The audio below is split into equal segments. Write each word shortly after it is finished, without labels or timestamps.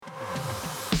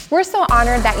We're so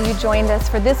honored that you joined us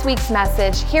for this week's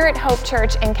message here at Hope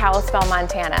Church in Kalispell,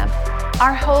 Montana.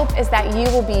 Our hope is that you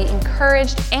will be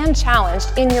encouraged and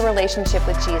challenged in your relationship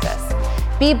with Jesus.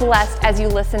 Be blessed as you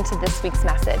listen to this week's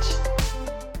message.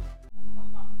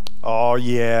 Oh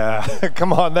yeah,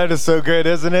 come on, that is so good,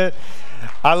 isn't it?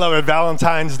 I love it.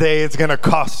 Valentine's Day, it's gonna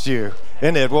cost you,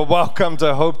 isn't it? Well, welcome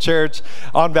to Hope Church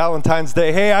on Valentine's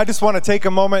Day. Hey, I just want to take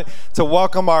a moment to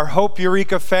welcome our Hope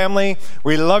Eureka family.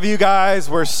 We love you guys.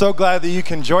 We're so glad that you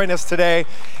can join us today.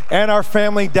 And our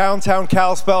family downtown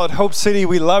Kalispell at Hope City,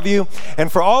 we love you.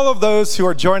 And for all of those who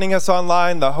are joining us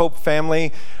online, the Hope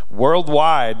family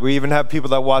worldwide, we even have people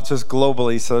that watch us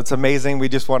globally, so it's amazing. We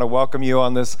just want to welcome you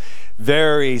on this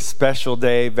very special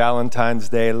day, Valentine's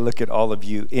Day. Look at all of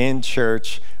you in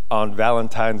church on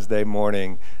Valentine's Day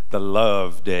morning, the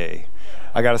love day.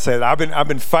 I gotta say that I've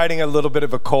been fighting a little bit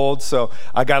of a cold, so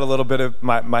I got a little bit of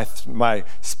my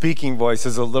speaking voice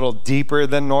is a little deeper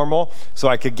than normal, so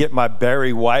I could get my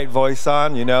Barry White voice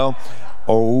on, you know.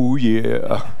 Oh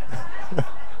yeah.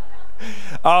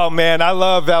 Oh man, I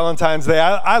love Valentine's Day.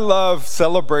 I love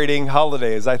celebrating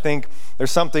holidays. I think there's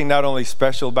something not only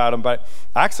special about them, but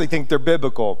I actually think they're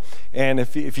biblical. And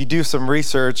if you do some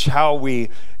research how we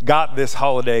got this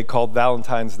holiday called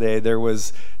Valentine's Day, there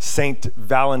was Saint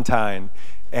Valentine.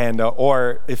 And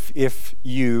or if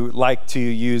you like to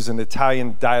use an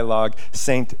Italian dialogue,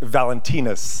 Saint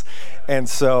Valentinus. And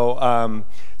so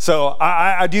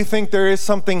I do think there is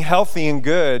something healthy and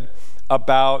good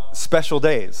about special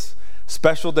days.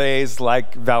 Special days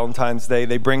like Valentine's Day,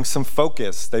 they bring some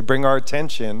focus, they bring our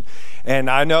attention. And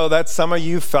I know that some of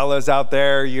you fellas out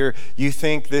there, you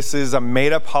think this is a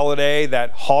made-up holiday,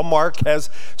 that Hallmark has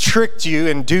tricked you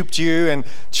and duped you, and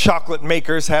chocolate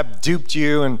makers have duped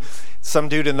you. And some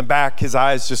dude in the back, his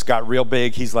eyes just got real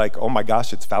big. He's like, oh my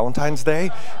gosh, it's Valentine's Day?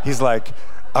 He's like,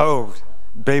 oh,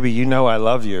 baby, you know I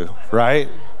love you, right?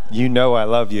 You know I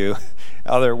love you.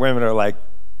 Other women are like,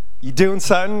 you doing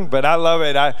something? But I love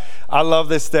it. I love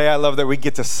this day. I love that we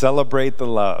get to celebrate the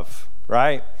love,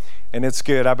 right? And it's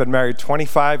good. I've been married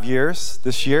 25 years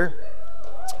this year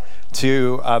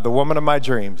to the woman of my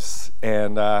dreams.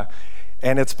 And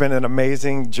it's been an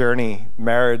amazing journey.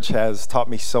 Marriage has taught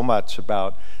me so much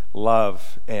about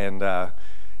love, and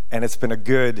it's been a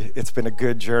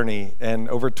good journey. And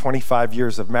over 25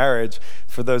 years of marriage,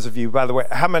 for those of you, by the way,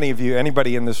 how many of you,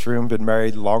 anybody in this room been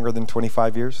married longer than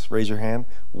 25 years? Raise your hand.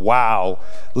 Wow.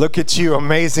 Look at you,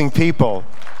 amazing people.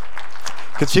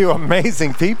 Look at you,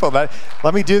 amazing people.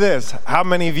 Let me do this. How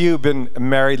many of you have been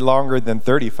married longer than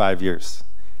 35 years?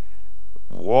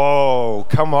 Whoa,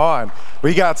 come on.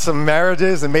 We got some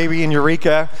marriages, and maybe in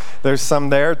Eureka, there's some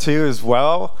there too as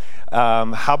well.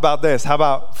 How about this? How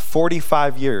about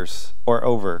 45 years or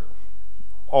over?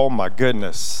 Oh my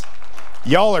goodness.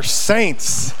 Y'all are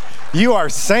saints. You are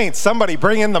saints. Somebody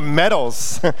bring in the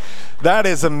medals. That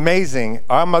is amazing.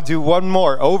 I'm going to do one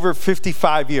more. Over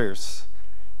 55 years.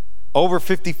 Over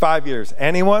 55 years.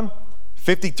 Anyone?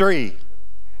 53.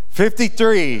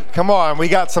 53. Come on. We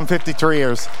got some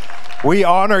 53ers. We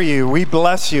honor you. We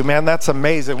bless you, man. That's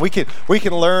amazing. We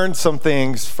can learn some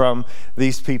things from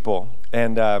these people.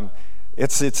 And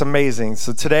it's amazing.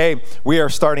 So today we are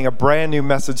starting a brand new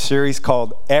message series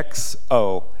called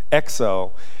XO.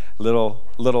 XO.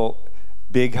 Little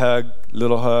big hug,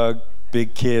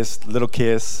 big kiss, little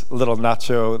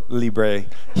Nacho Libre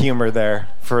humor there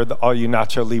for all you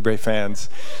Nacho Libre fans.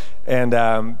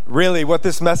 And really what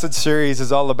this message series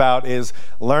is all about is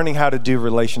learning how to do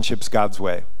relationships God's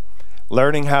way.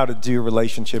 Learning how to do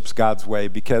relationships God's way,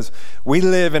 because we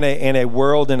live in a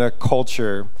world, in a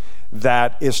culture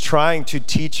that is trying to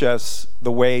teach us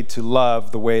the way to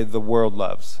love the way the world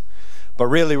loves. But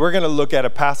really, we're going to look at a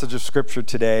passage of scripture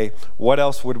today. What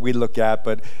else would we look at?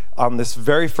 But on this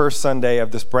very first Sunday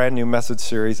of this brand new message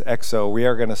series, XO, we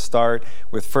are going to start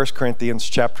with 1 Corinthians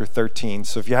chapter 13.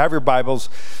 So if you have your Bibles,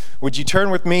 would you turn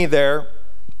with me there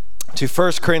to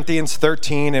 1 Corinthians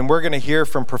 13, and we're going to hear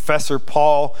from Professor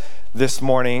Paul this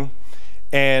morning,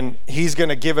 and he's going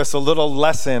to give us a little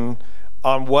lesson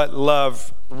on what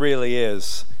love really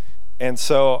is. And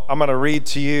so I'm going to read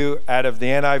to you out of the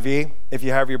NIV. If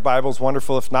you have your Bibles,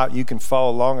 wonderful. If not, you can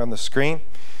follow along on the screen.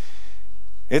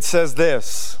 It says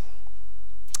this,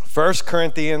 1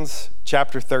 Corinthians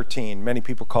chapter 13. Many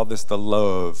people call this the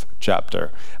love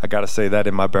chapter. I got to say that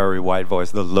in my Barry White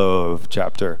voice, the love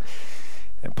chapter.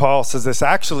 And Paul says this.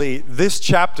 Actually, this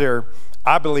chapter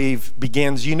I believe,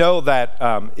 begins, you know that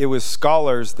it was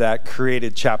scholars that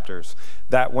created chapters,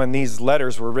 that when these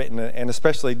letters were written, and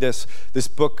especially this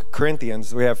book,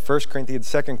 Corinthians, we have 1 Corinthians,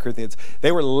 2 Corinthians,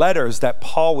 they were letters that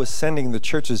Paul was sending the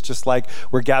churches, just like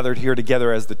we're gathered here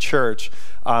together as the church,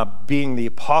 being the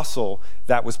apostle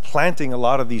that was planting a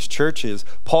lot of these churches.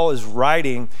 Paul is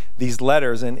writing these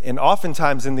letters, and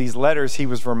oftentimes in these letters, he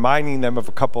was reminding them of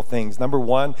a couple things. Number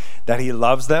one, that he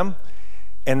loves them,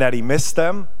 and that he missed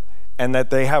them, and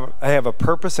that they have a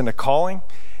purpose and a calling.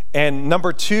 And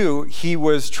number two, he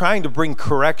was trying to bring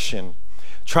correction,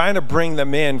 trying to bring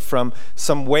them in from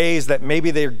some ways that maybe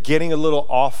they're getting a little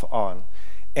off on.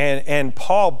 And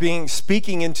Paul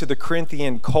speaking into the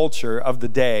Corinthian culture of the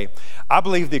day, I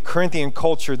believe the Corinthian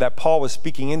culture that Paul was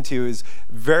speaking into is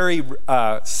very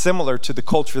similar to the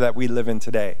culture that we live in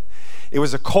today. It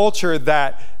was a culture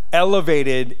that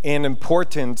elevated in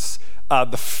importance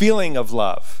the feeling of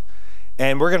love.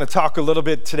 And we're going to talk a little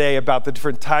bit today about the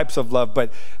different types of love,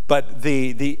 but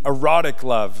the erotic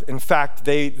love. In fact,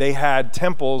 they had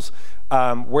temples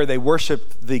where they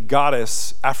worshiped the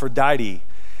goddess Aphrodite.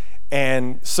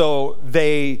 And so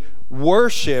they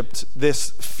worshiped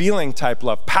this feeling type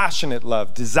love, passionate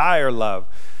love, desire love.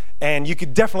 And you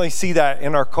could definitely see that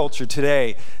in our culture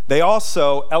today. They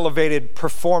also elevated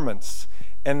performance,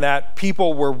 and that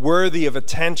people were worthy of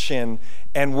attention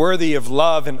and worthy of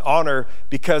love and honor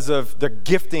because of the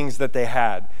giftings that they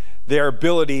had, their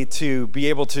ability to be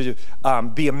able to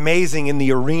be amazing in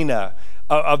the arena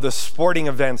of the sporting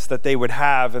events that they would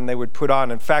have and they would put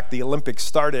on. In fact, the Olympics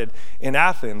started in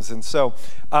Athens, and so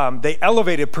they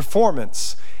elevated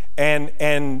performance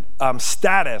and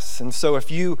status. And so if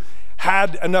you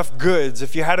had enough goods,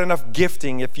 if you had enough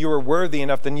gifting, if you were worthy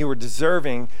enough, then you were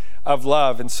deserving of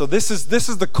love. And so this is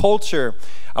the culture.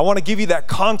 I want to give you that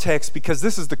context because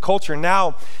this is the culture.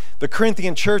 Now the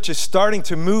Corinthian church is starting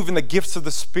to move in the gifts of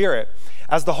the Spirit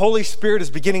as the Holy Spirit is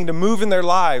beginning to move in their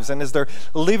lives, and as they're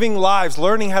living lives,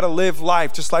 learning how to live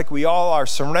life just like we all are,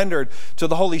 surrendered to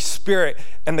the Holy Spirit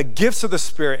and the gifts of the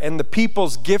Spirit and the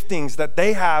people's giftings that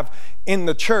they have in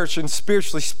the church and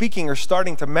spiritually speaking are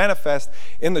starting to manifest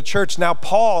in the church. Now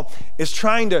Paul is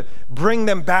trying to bring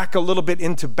them back a little bit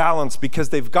into balance because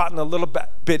they've gotten a little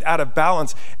bit out of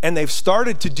balance, and they've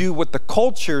started to do what the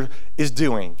culture is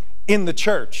doing in the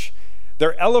church.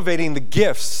 They're elevating the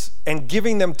gifts and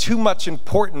giving them too much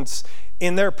importance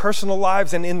in their personal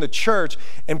lives and in the church.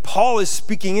 And Paul is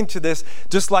speaking into this,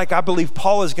 just like I believe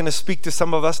Paul is going to speak to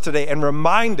some of us today and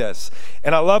remind us.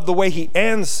 And I love the way he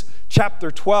ends chapter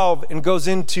 12 and goes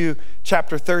into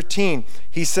chapter 13.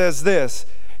 He says this,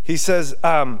 he says,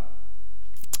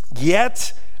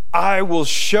 yet I will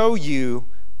show you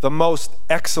the most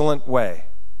excellent way.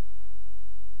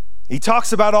 He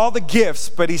talks about all the gifts,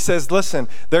 but he says, listen,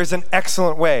 there's an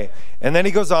excellent way. And then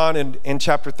he goes on in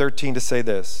chapter 13 to say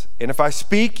this, and if I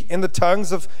speak in the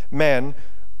tongues of men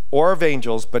or of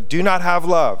angels, but do not have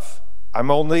love,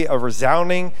 I'm only a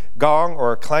resounding gong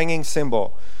or a clanging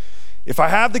cymbal. If I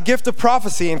have the gift of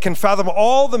prophecy and can fathom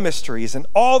all the mysteries and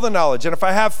all the knowledge, and if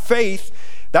I have faith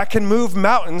that can move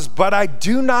mountains, but I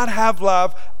do not have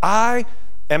love, I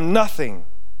am nothing.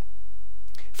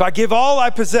 If I give all I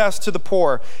possess to the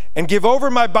poor and give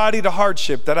over my body to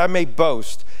hardship that I may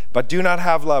boast, but do not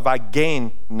have love, I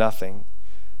gain nothing.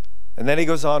 And then he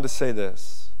goes on to say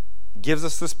this. He gives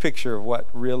us this picture of what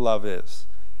real love is.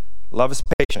 Love is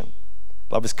patient.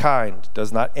 Love is kind. It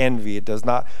does not envy. It does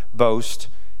not boast.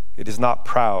 It is not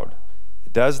proud.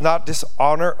 It does not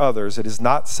dishonor others. It is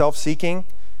not self-seeking.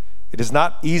 It is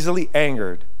not easily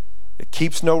angered. It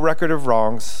keeps no record of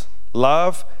wrongs.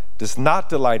 Love does not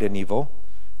delight in evil,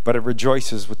 but it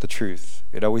rejoices with the truth.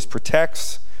 It always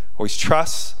protects, always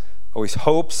trusts, always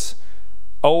hopes,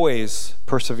 always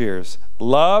perseveres.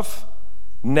 Love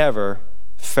never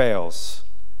fails.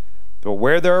 But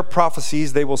where there are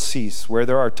prophecies, they will cease. Where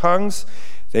there are tongues,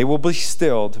 they will be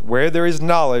stilled. Where there is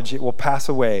knowledge, it will pass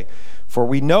away. For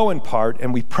we know in part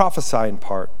and we prophesy in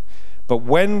part. But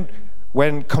when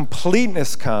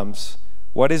completeness comes,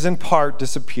 what is in part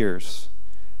disappears.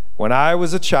 When I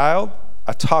was a child,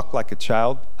 I talked like a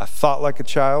child, I thought like a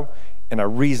child, and I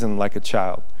reasoned like a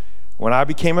child. When I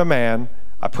became a man,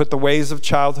 I put the ways of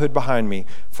childhood behind me.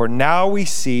 For now we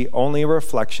see only a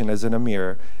reflection as in a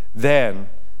mirror. Then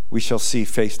we shall see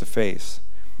face to face.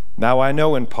 Now I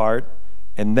know in part,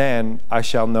 and then I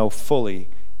shall know fully,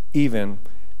 even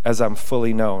as I'm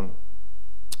fully known.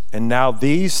 And now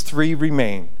these three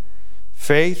remain: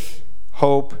 faith,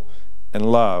 hope,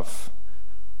 and love.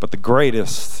 But the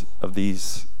greatest of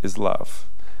these is love.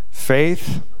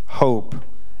 Faith, hope,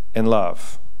 and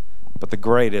love. But the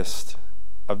greatest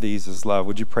of these is love.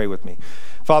 Would you pray with me?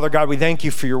 Father God, we thank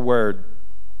you for your word.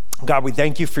 God, we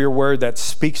thank you for your word that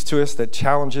speaks to us, that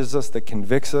challenges us, that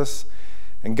convicts us.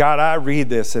 And God, I read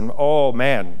this and oh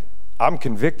man, I'm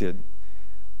convicted.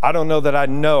 I don't know that I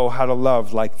know how to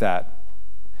love like that.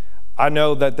 I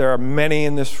know that there are many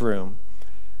in this room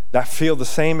that feel the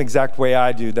same exact way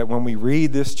I do, that when we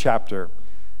read this chapter,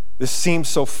 this seems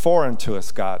so foreign to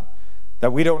us, God,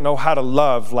 that we don't know how to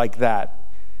love like that.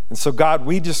 And so, God,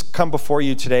 we just come before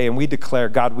you today and we declare,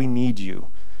 God, we need you.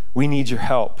 We need your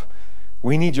help.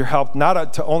 We need your help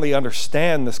not to only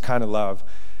understand this kind of love,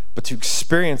 but to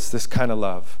experience this kind of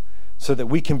love so that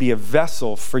we can be a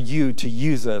vessel for you to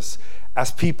use us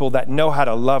as people that know how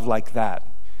to love like that.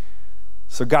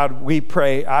 So God,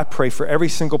 I pray for every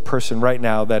single person right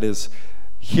now that is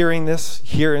hearing this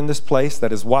here in this place,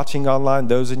 that is watching online,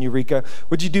 those in Eureka.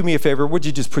 Would you do me a favor? Would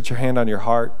you just put your hand on your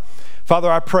heart? Father,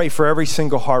 I pray for every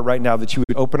single heart right now that you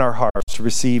would open our hearts to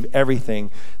receive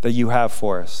everything that you have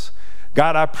for us.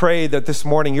 God, I pray that this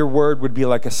morning your word would be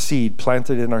like a seed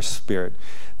planted in our spirit,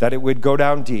 that it would go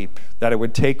down deep, that it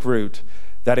would take root,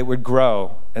 that it would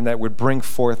grow, and that it would bring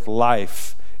forth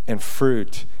life and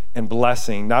fruit and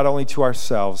blessing, not only to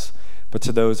ourselves, but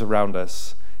to those around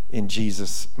us. In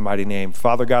Jesus' mighty name.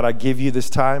 Father God, I give you this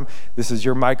time. This is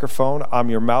your microphone. I'm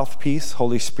your mouthpiece.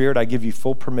 Holy Spirit, I give you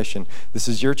full permission. This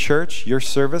is your church, your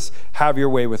service. Have your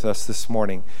way with us this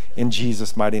morning in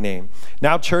Jesus' mighty name.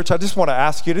 Now, church, I just want to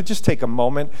ask you to just take a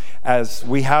moment, as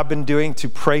we have been doing, to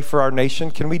pray for our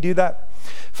nation. Can we do that?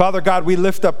 Father God, we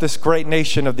lift up this great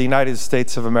nation of the United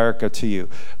States of America to you.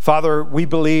 Father, we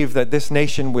believe that this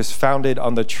nation was founded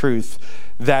on the truth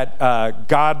that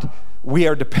God, we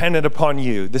are dependent upon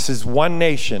you. This is one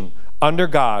nation under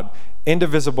God,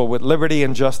 indivisible, with liberty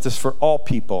and justice for all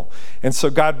people. And so,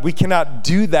 God, we cannot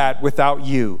do that without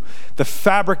you. The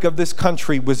fabric of this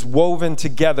country was woven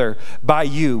together by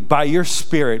you, by your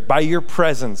spirit, by your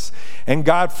presence. And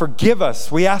God, forgive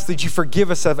us. We ask that you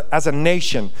forgive us as a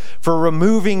nation for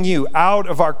removing you out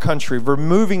of our country,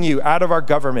 removing you out of our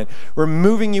government,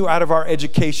 removing you out of our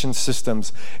education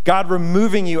systems. God,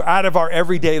 removing you out of our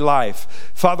everyday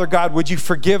life. Father God, would you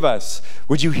forgive us?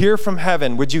 Would you hear from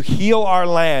heaven? Would you heal our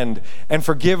land and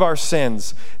forgive our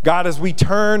sins? God, as we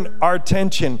turn our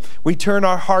attention, we turn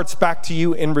our hearts back to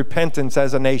you in repentance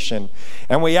as a nation.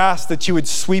 And we ask that you would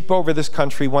sweep over this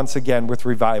country once again with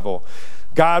revival.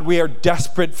 God, we are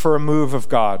desperate for a move of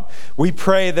God. We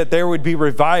pray that there would be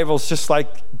revivals just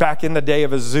like back in the day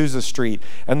of Azusa Street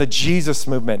and the Jesus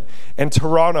movement and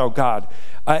Toronto, God,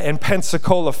 and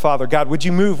Pensacola, Father. God, would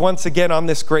you move once again on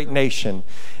this great nation?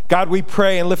 God, we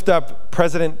pray and lift up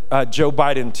President Joe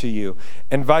Biden to you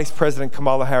and Vice President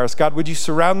Kamala Harris. God, would you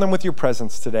surround them with your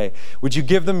presence today? Would you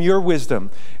give them your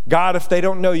wisdom? God, if they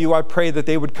don't know you, I pray that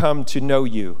they would come to know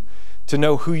you, to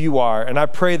know who you are. And I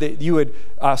pray that you would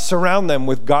surround them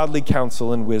with godly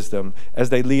counsel and wisdom as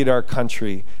they lead our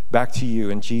country back to you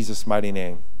in Jesus' mighty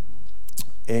name.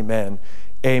 Amen,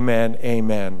 amen,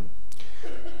 amen.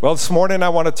 Well, this morning I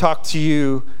want to talk to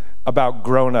you about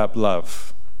grown-up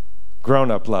love.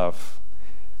 Grown-up love.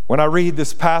 When I read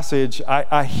this passage,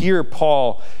 I hear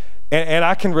Paul, and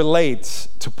I can relate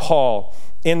to Paul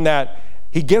in that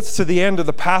he gets to the end of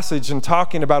the passage and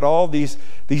talking about all these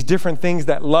different things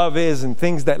that love is and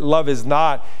things that love is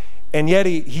not. And yet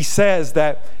he says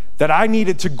that I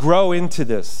needed to grow into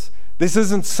this. This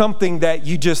isn't something that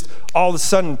you just all of a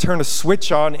sudden turn a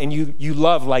switch on and you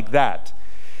love like that.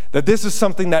 That this is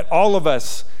something that all of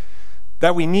us,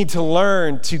 that we need to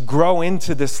learn to grow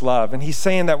into this love. And he's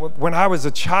saying that when I was a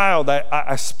child,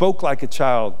 I spoke like a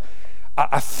child.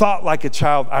 I thought like a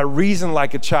child. I reasoned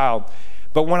like a child.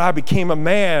 But when I became a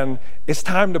man, it's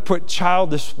time to put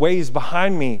childish ways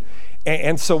behind me.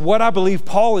 And so what I believe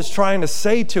Paul is trying to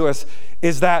say to us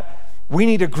is that we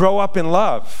need to grow up in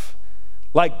love.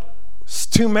 Like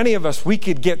too many of us, we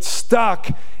could get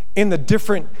stuck in the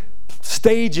different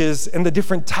stages and the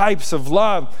different types of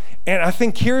love. And I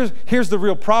think here's the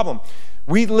real problem.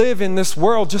 We live in this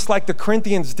world just like the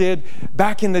Corinthians did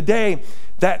back in the day,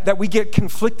 that we get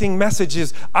conflicting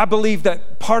messages. I believe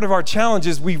that part of our challenge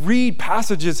is we read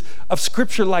passages of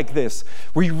scripture like this.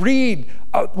 We read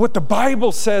what the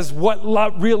Bible says, what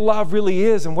real love really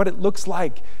is and what it looks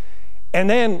like. And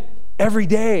then every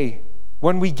day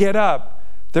when we get up,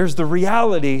 there's the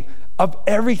reality of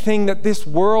everything that this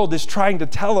world is trying to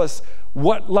tell us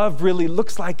what love really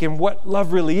looks like and what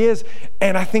love really is.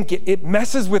 And I think it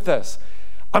messes with us.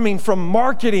 I mean, from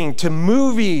marketing to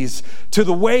movies to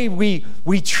the way we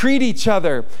treat each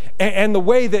other and the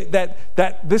way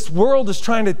that this world is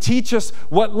trying to teach us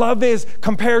what love is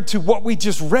compared to what we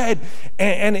just read.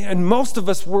 And most of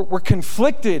us, we're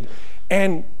conflicted.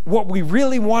 And what we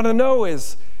really want to know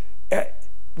is,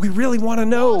 we really want to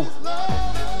know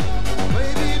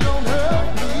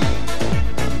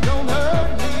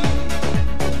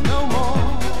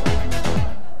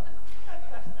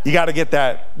You got to get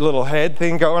that little head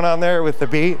thing going on there with the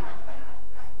beat.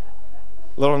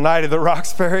 Little Night of the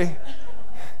Roxbury.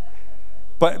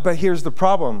 But here's the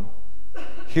problem.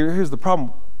 Here's the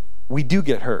problem. We do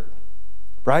get hurt,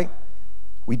 right?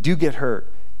 We do get hurt.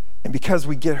 And because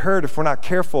we get hurt, if we're not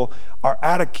careful, our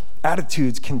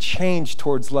attitudes can change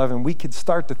towards love, and we could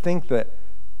start to think that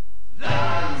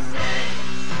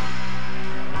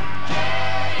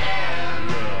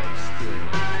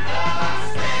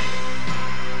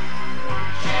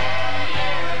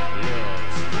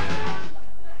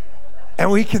and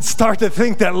we could start to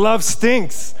think that love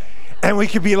stinks. And we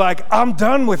could be like, I'm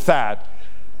done with that.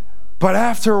 But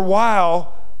after a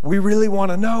while, we really want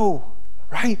to know,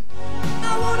 right?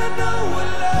 I want to know what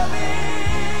love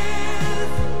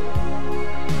is.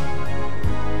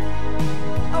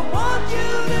 I want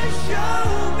you to show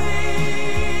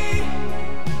me.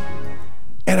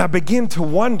 And I begin to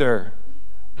wonder,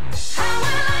 How will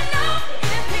I know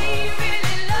if he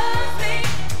really loves me?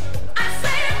 I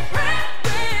say a prayer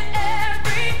with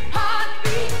every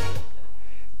heartbeat.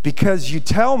 because you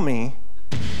tell me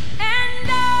And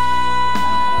I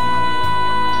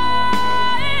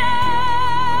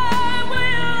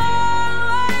will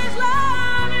always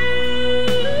love you.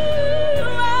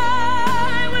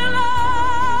 I will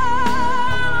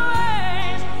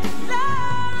always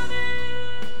love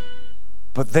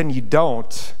you. but then you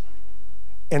don't.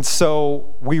 And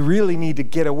so we really need to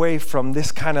get away from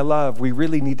this kind of love. We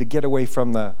really need to get away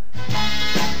from the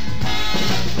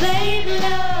Baby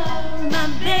love, my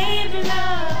baby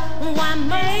love, why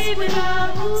must we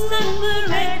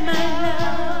separate, my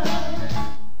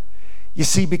love? You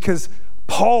see, because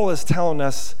Paul is telling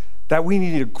us that we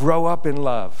need to grow up in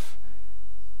love.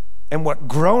 And what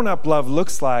grown-up love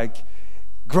looks like,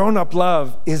 grown-up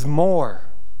love is more.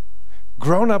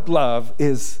 Grown-up love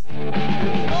is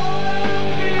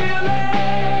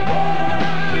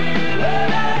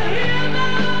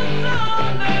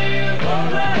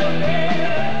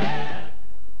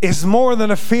more than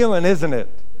a feeling, isn't it?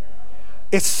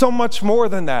 It's so much more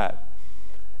than that.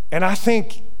 And I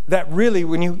think that really,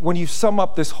 when you sum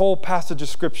up this whole passage of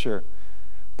Scripture,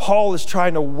 Paul is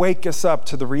trying to wake us up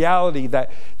to the reality that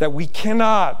we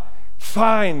cannot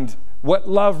find what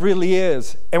love really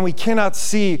is, and we cannot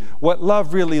see what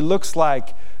love really looks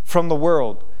like from the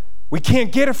world. We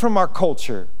can't get it from our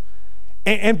culture.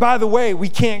 And by the way, we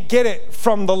can't get it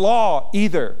from the law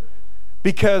either,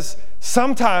 because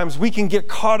sometimes we can get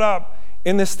caught up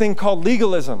in this thing called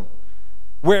legalism,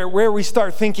 where we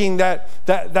start thinking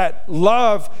that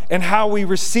love and how we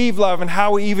receive love and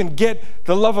how we even get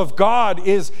the love of God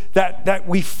is that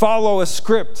we follow a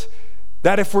script,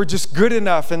 that if we're just good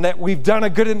enough and that we've done a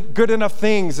good enough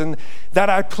things and that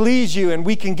I please you, and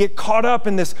we can get caught up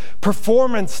in this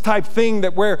performance type thing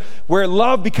that where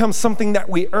love becomes something that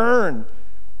we earn,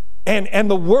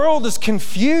 and the world is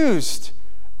confused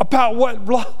about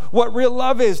what real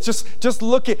love is.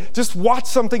 Just watch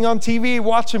something on TV,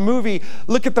 watch a movie,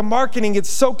 look at the marketing.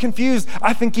 It's so confused.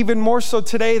 I think even more so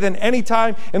today than any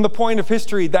time in the point of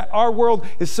history, that our world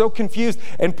is so confused.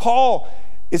 And Paul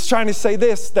is trying to say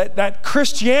this, that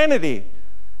Christianity,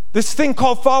 this thing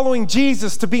called following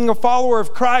Jesus, to being a follower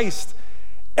of Christ,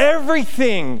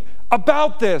 everything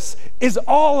about this is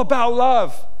all about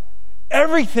love.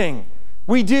 Everything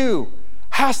we do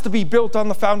has to be built on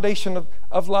the foundation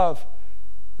of love.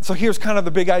 So here's kind of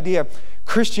the big idea.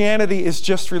 Christianity is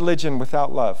just religion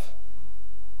without love.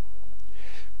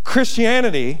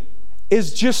 Christianity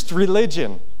is just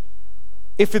religion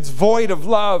if it's void of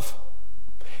love.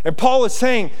 And Paul is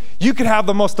saying you could have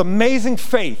the most amazing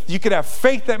faith. You could have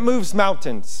faith that moves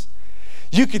mountains.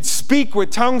 You could speak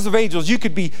with tongues of angels. You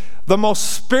could be the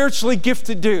most spiritually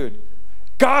gifted dude.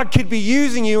 God could be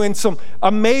using you in some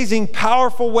amazing,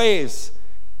 powerful ways.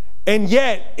 And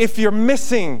yet, if you're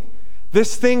missing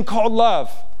this thing called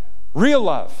love, real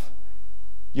love,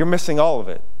 you're missing all of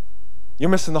it.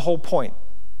 You're missing the whole point.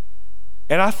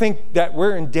 And I think that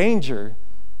we're in danger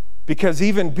because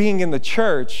even being in the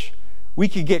church, we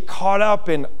could get caught up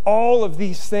in all of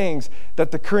these things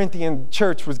that the Corinthian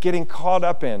church was getting caught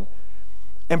up in.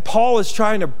 And Paul is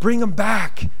trying to bring them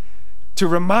back to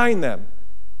remind them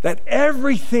that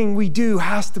everything we do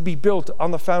has to be built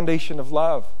on the foundation of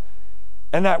love.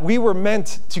 And that we were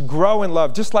meant to grow in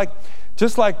love, just like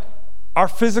our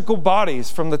physical bodies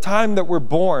from the time that we're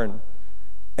born.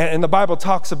 And the Bible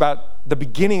talks about the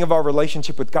beginning of our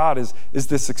relationship with God is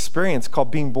this experience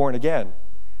called being born again.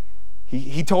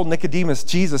 He told Nicodemus,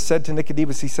 Jesus said to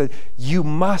Nicodemus, he said, you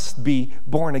must be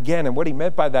born again. And what he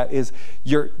meant by that is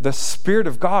the Spirit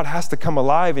of God has to come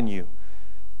alive in you,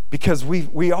 because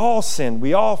we all sin,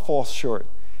 we all fall short.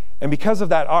 And because of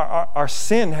that, our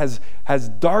sin has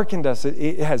darkened us.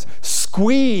 It has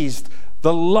squeezed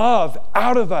the love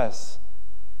out of us.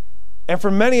 And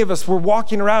for many of us, we're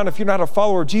walking around, if you're not a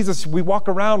follower of Jesus, we walk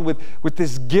around with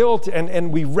this guilt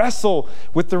and we wrestle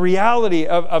with the reality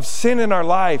of sin in our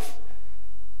life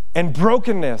and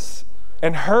brokenness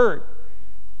and hurt.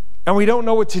 And we don't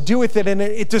know what to do with it, and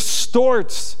it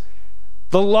distorts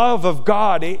the love of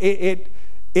God. It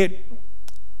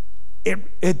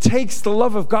takes the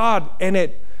love of God and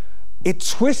it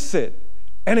twists it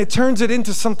and it turns it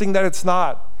into something that it's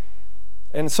not.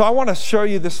 And so I want to show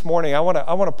you this morning, I want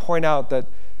to point out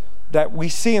that we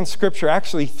see in Scripture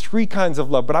actually 3 kinds of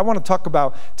love, but I want to talk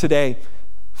about today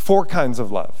 4 kinds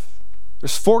of love.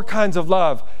 There's 4 kinds of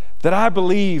love that I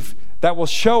believe that will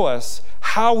show us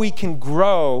how we can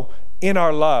grow in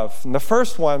our love. And the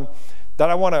first one that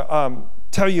I want to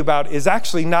tell you about is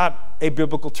actually not a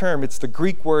biblical term. It's the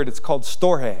Greek word. It's called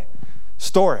storge.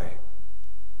 Storge.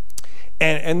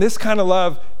 And this kind of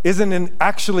love isn't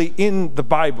actually in the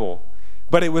Bible,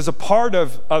 but it was a part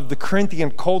of the Corinthian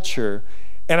culture.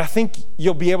 And I think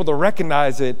you'll be able to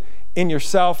recognize it in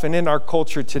yourself and in our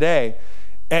culture today.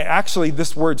 And actually,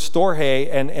 this word storge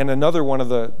and another one of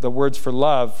the words for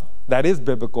love that is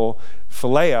biblical,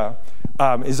 philia,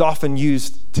 is often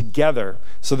used together.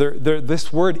 So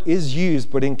this word is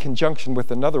used, but in conjunction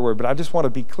with another word. But I just want to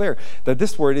be clear that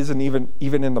this word isn't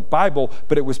even in the Bible,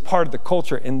 but it was part of the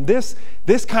culture. And this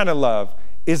kind of love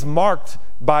is marked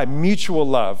by mutual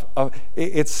love.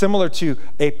 It's similar to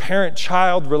a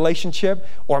parent-child relationship,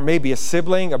 or maybe a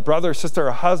sibling, a brother, sister,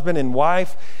 a husband and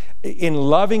wife, in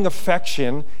loving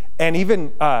affection and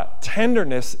even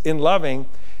tenderness in loving,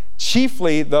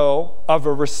 chiefly, though, of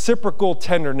a reciprocal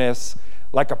tenderness,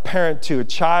 like a parent to a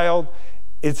child.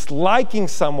 It's liking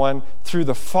someone through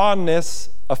the fondness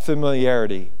of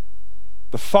familiarity.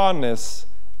 The fondness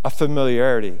of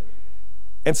familiarity.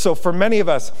 And so for many of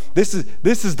us, this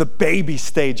is the baby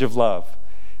stage of love.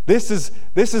 This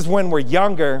is when we're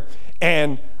younger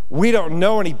and we don't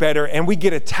know any better, and we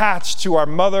get attached to our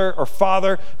mother or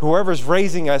father, whoever's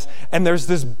raising us, and there's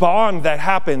this bond that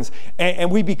happens,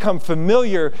 and we become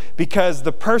familiar because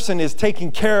the person is taking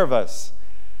care of us.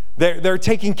 They're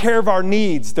taking care of our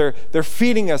needs. They're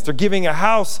feeding us. They're giving a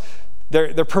house.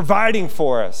 They're providing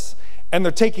for us, and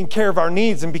they're taking care of our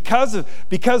needs. And because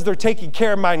they're taking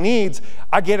care of my needs,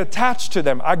 I get attached to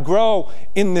them. I grow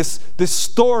in this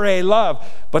storge love.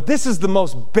 But this is the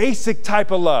most basic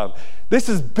type of love. This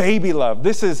is baby love.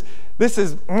 This is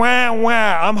wah,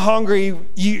 wah, I'm hungry.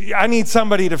 I need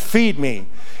somebody to feed me.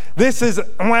 This is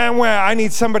wah, wah, I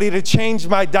need somebody to change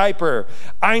my diaper.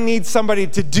 I need somebody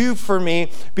to do for me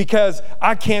because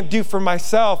I can't do for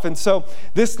myself. And so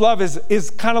this love is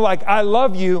kind of like, I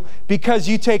love you because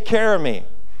you take care of me.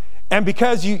 And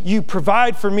because you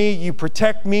provide for me, you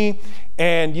protect me,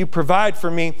 and you provide for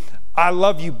me, I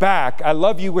love you back. I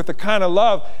love you with a kind of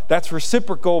love that's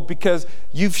reciprocal because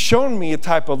you've shown me a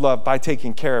type of love by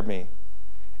taking care of me.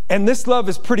 And this love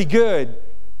is pretty good,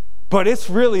 but it's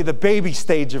really the baby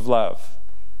stage of love.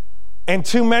 And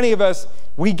too many of us,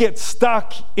 we get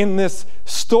stuck in this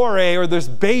storge or this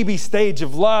baby stage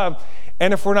of love.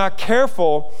 And if we're not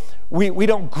careful, we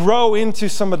don't grow into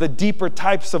some of the deeper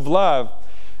types of love.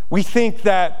 We think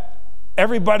that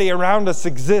everybody around us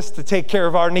exists to take care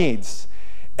of our needs,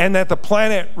 and that the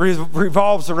planet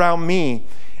revolves around me.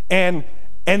 And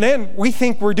then we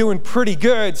think we're doing pretty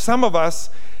good, some of us,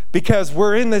 because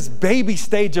we're in this baby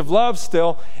stage of love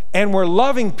still, and we're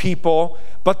loving people,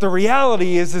 but the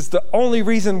reality is the only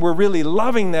reason we're really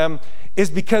loving them is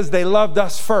because they loved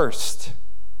us first.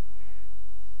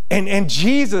 And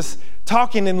Jesus,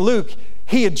 talking in Luke,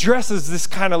 he addresses this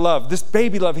kind of love, this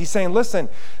baby love. He's saying, listen,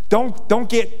 don't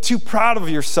get too proud of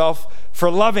yourself for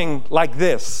loving like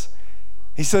this.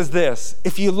 He says this,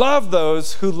 if you love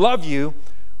those who love you,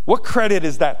 what credit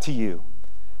is that to you?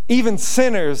 Even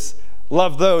sinners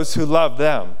love those who love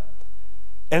them.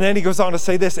 And then he goes on to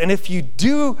say this, and if you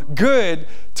do good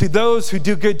to those who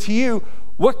do good to you,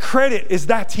 what credit is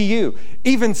that to you?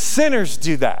 Even sinners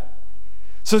do that.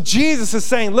 So Jesus is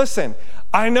saying, listen,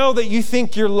 I know that you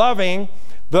think you're loving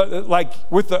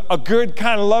with a good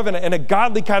kind of love and a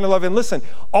godly kind of love. And listen,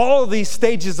 all of these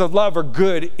stages of love are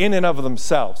good in and of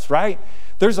themselves, right?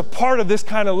 There's a part of this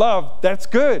kind of love that's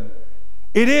good.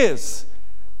 It is.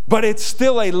 But it's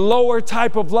still a lower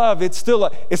type of love. It's still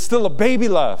a baby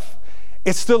love.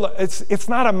 It's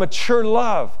not a mature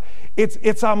love.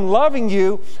 It's I'm loving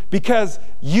you because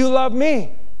you love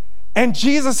me. And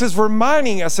Jesus is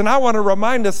reminding us, and I want to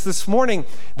remind us this morning,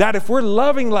 that if we're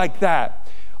loving like that,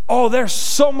 there's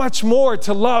so much more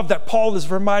to love that Paul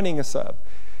is reminding us of.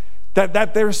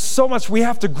 That there's so much we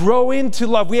have to grow into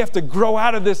love. We have to grow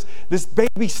out of this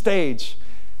baby stage.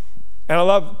 And I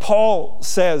love, Paul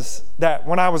says that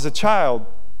when I was a child,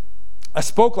 I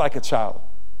spoke like a child.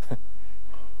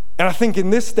 And I think in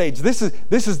this stage, this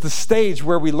is the stage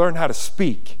where we learn how to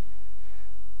speak.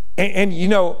 And you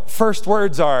know, first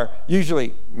words are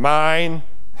usually mine,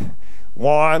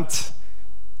 want,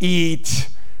 eat.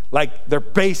 Like, they're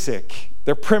basic.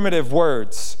 They're primitive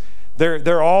words.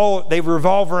 They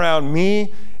revolve around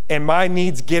me and my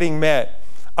needs getting met.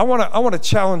 I want to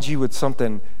challenge you with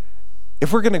something.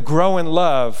 If we're going to grow in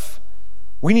love,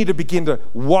 we need to begin to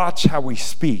watch how we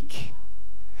speak.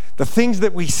 The things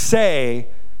that we say,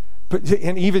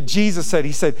 and even Jesus said,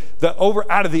 he said,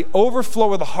 out of the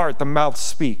overflow of the heart, the mouth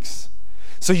speaks.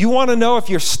 So you want to know if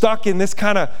you're stuck in this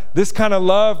kind of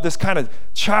love, this kind of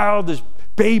childish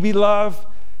baby love?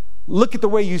 Look at the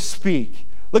way you speak.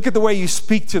 Look at the way you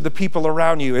speak to the people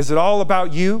around you. Is it all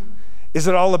about you? Is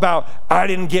it all about, I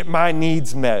didn't get my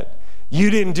needs met? You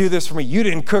didn't do this for me. You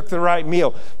didn't cook the right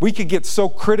meal. We could get so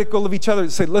critical of each other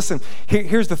and say, listen,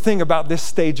 here's the thing about this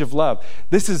stage of love.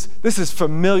 This is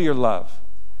familiar love.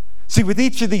 See, with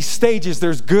each of these stages,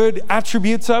 there's good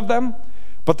attributes of them,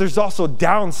 but there's also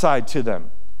downside to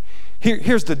them.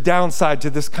 Here's the downside to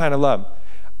this kind of love.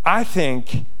 I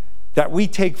think that we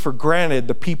take for granted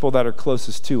the people that are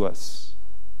closest to us.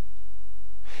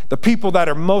 The people that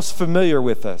are most familiar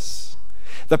with us.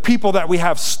 The people that we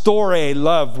have storge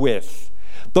love with.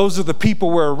 Those are the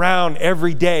people we're around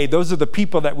every day. Those are the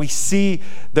people that we see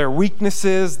their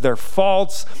weaknesses, their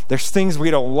faults. There's things we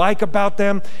don't like about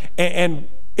them. And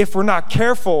if we're not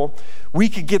careful, we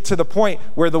could get to the point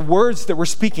where the words that we're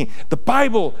speaking, the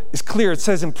Bible is clear. It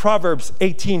says in Proverbs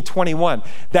 18:21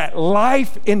 that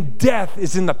life and death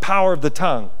is in the power of the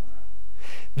tongue.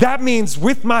 That means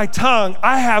with my tongue,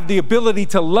 I have the ability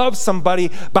to love somebody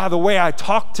by the way I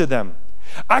talk to them.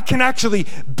 I can actually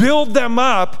build them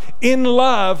up in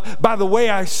love by the way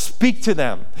I speak to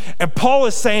them. And Paul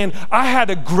is saying, I had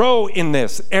to grow in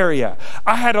this area.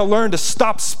 I had to learn to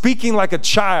stop speaking like a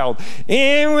child.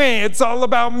 Anyway, it's all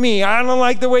about me. I don't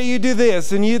like the way you do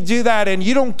this and you do that, and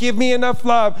you don't give me enough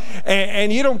love,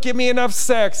 and you don't give me enough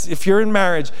sex if you're in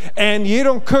marriage, and you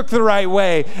don't cook the right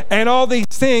way, and all these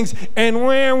things, and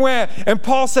wah. And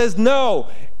Paul says, no,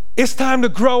 it's time to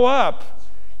grow up.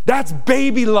 That's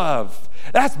baby love.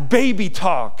 That's baby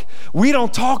talk. We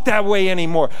don't talk that way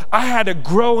anymore. I had to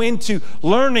grow into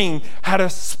learning how to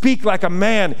speak like a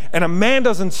man, and a man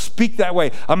doesn't speak that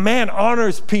way. A man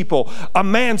honors people. A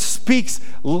man speaks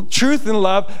truth and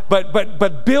love,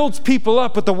 but builds people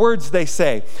up with the words they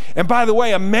say. And by the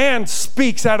way, a man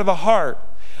speaks out of the heart.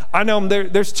 I know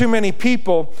there's too many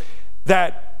people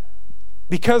that,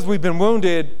 because we've been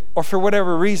wounded, or for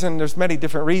whatever reason, there's many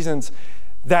different reasons,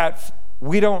 that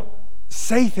we don't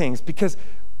say things because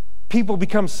people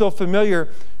become so familiar,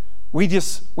 we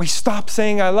stop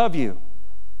saying I love you.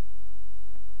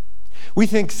 We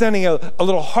think sending a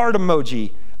little heart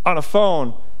emoji on a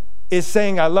phone is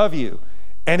saying I love you.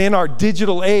 And in our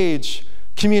digital age,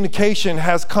 communication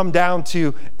has come down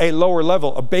to a lower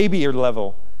level, a babyer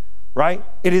level, right?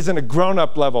 It isn't a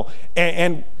grown-up level.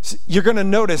 And you're going to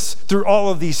notice through all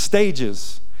of these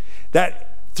stages that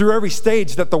through every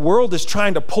stage that the world is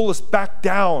trying to pull us back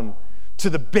down to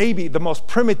the most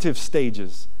primitive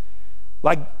stages.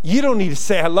 Like, you don't need to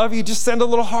say I love you, just send a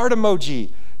little heart emoji.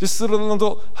 Just a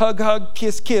little hug,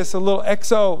 kiss, a little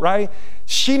XO, right?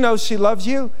 She knows she loves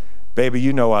you. Baby,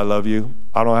 you know I love you.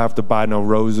 I don't have to buy no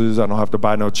roses. I don't have to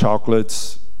buy no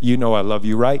chocolates. You know I love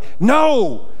you, right?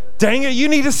 No! Dang it, you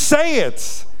need to say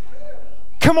it.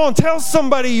 Come on, tell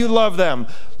somebody you love them.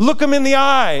 Look them in the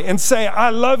eye and say,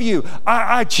 I love you.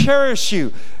 I cherish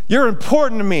you. You're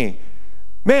important to me.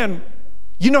 Man,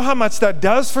 you know how much that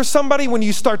does for somebody when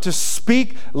you start to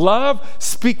speak love,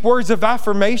 speak words of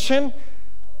affirmation?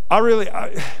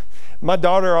 My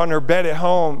daughter on her bed at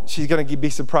home, she's going to be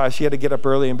surprised. She had to get up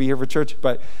early and be here for church.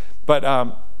 But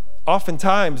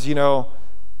oftentimes, you know,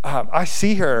 I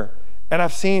see her, and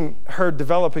I've seen her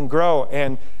develop and grow.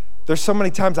 And there's so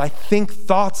many times I think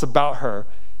thoughts about her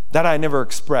that I never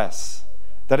express,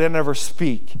 that I never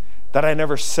speak, that I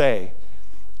never say.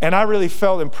 And I really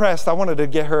felt impressed. I wanted to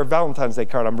get her a Valentine's Day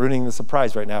card. I'm ruining the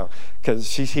surprise right now because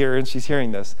she's here and she's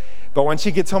hearing this. But when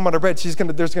she gets home on her bed,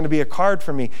 there's gonna be a card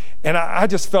for me. And I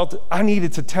just felt I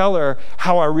needed to tell her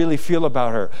how I really feel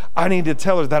about her. I needed to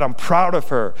tell her that I'm proud of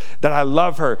her, that I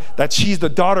love her, that she's the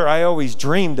daughter I always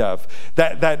dreamed of,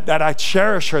 that I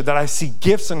cherish her, that I see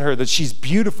gifts in her, that she's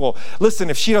beautiful. Listen,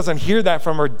 if she doesn't hear that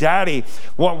from her daddy,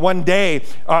 one day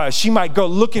she might go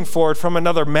looking for it from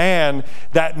another man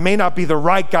that may not be the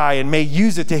right guy and may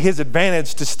use it to his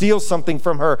advantage to steal something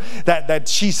from her that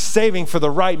she's saving for the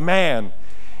right man.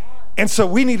 And so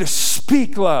we need to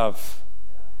speak love.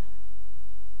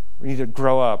 We need to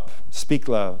grow up, speak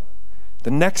love.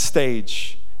 The next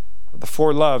stage of the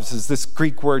 4 loves is this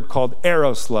Greek word called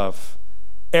eros love.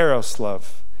 Eros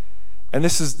love. And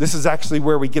this is actually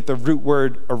where we get the root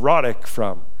word erotic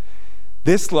from.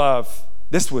 This love,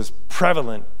 this was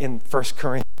prevalent in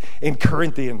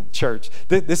Corinthian church.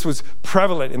 This was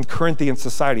prevalent in Corinthian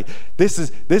society.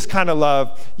 This kind of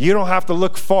love, you don't have to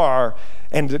look far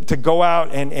and to go out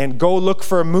and go look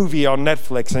for a movie on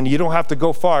Netflix, and you don't have to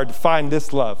go far to find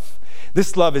this love.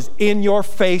 This love is in your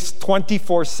face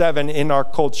 24/7 in our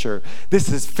culture. This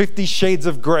is 50 Shades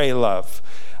of Grey love.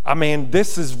 I mean,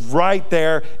 this is right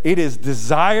there. It is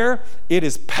desire, it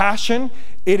is passion,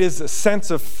 it is a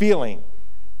sense of feeling.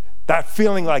 That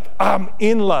feeling like I'm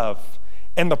in love,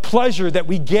 and the pleasure that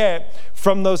we get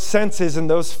from those senses and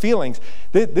those feelings.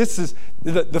 This is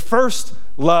the first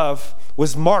love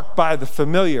was marked by the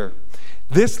familiar.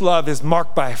 This love is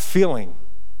marked by a feeling.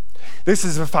 This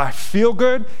is if I feel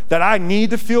good, that I need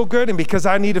to feel good, and because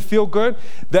I need to feel good,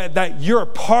 that you're a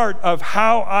part of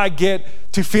how I get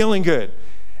to feeling good.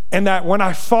 And that when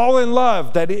I fall in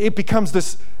love, that it becomes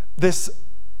this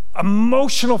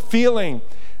emotional feeling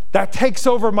that takes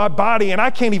over my body, and I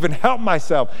can't even help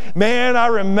myself. Man, I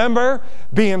remember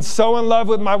being so in love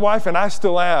with my wife, and I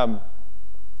still am.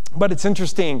 But it's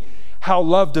interesting how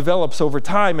love develops over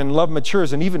time and love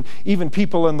matures. And even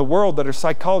people in the world that are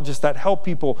psychologists that help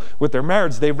people with their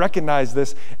marriage, they recognize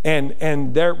this. And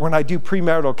when I do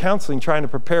premarital counseling, trying to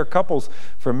prepare couples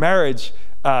for marriage,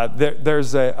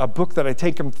 there's a book that I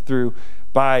take them through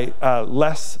by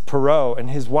Les Perot and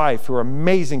his wife, who are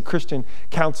amazing Christian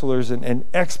counselors and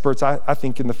experts, I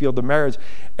think, in the field of marriage.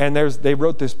 And they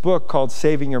wrote this book called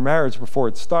Saving Your Marriage Before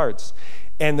It Starts.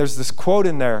 And there's this quote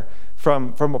in there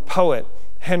from a poet,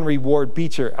 Henry Ward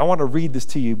Beecher. I want to read this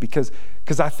to you because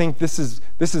I think this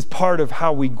is part of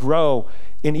how we grow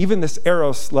in even this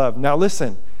eros love. Now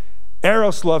listen,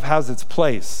 eros love has its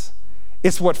place.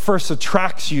 It's what first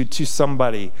attracts you to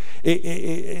somebody.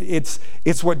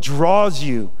 It's what draws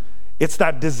you. It's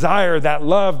that desire, that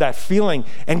love, that feeling.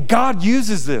 And God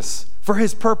uses this for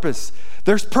his purpose.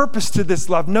 There's purpose to this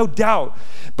love, no doubt.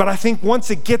 But I think once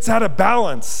it gets out of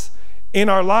balance in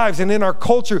our lives and in our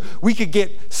culture, we could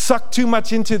get sucked too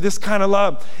much into this kind of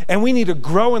love. And we need to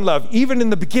grow in love. Even in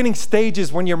the beginning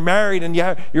stages when you're married and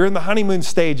you're in the honeymoon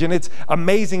stage and it's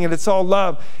amazing and it's all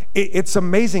love, it's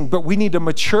amazing. But we need to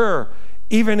mature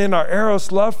even in our eros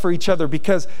love for each other,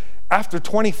 because after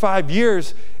 25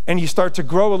 years and you start to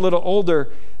grow a little older,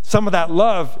 some of that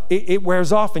love, it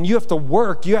wears off, and you have to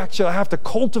work. You actually have to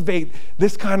cultivate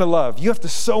this kind of love. You have to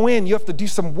sow in. You have to do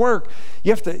some work.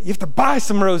 You have to buy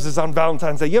some roses on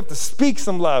Valentine's Day. You have to speak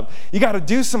some love. You got to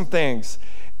do some things.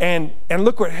 And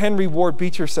look what Henry Ward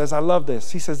Beecher says. I love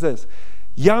this. He says this: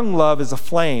 young love is a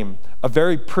flame, a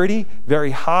very pretty,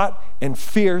 very hot and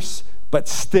fierce, but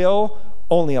still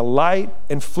only a light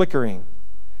and flickering.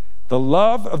 The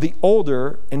love of the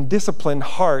older and disciplined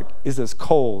heart is as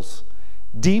coals,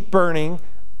 deep burning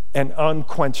and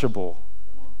unquenchable.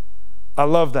 I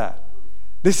love that.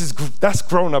 That's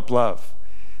grown-up love.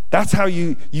 That's how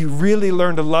you really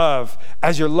learn to love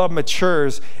as your love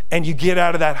matures and you get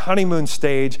out of that honeymoon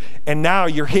stage, and now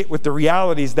you're hit with the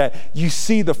realities that you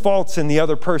see the faults in the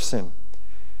other person.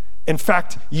 In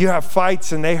fact, you have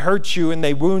fights and they hurt you and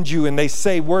they wound you and they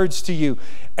say words to you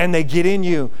and they get in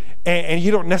you, and you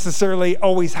don't necessarily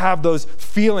always have those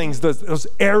feelings, those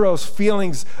eros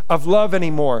feelings of love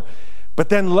anymore. But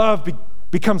then love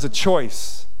becomes a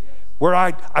choice where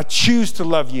I choose to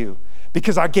love you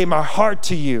because I gave my heart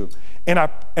to you and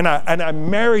I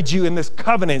married you in this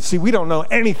covenant. See, we don't know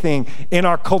anything in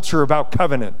our culture about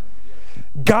covenant.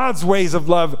 God's ways of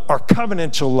love are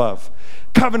covenantal love.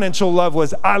 Covenantal love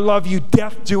was, I love you,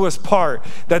 death do us part.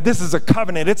 That this is a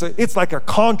covenant. It's like a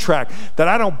contract that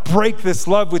I don't break this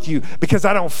love with you because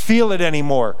I don't feel it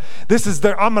anymore. This is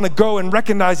I'm going to go, and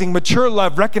recognizing mature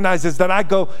love recognizes that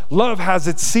love has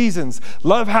its seasons.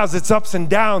 Love has its ups and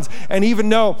downs. And even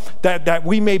though that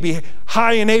we may be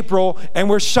high in April and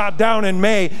we're shot down in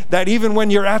May, that even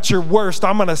when you're at your worst,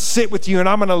 I'm going to sit with you and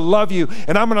I'm going to love you,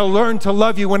 and I'm going to learn to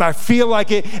love you when I feel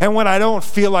like it and when I don't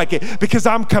feel like it, because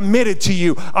I'm committed to you.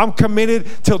 you. I'm committed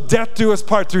till death do us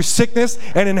part, through sickness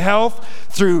and in health,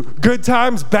 through good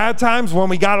times, bad times, when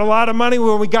we got a lot of money,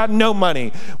 when we got no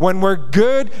money, when we're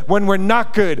good, when we're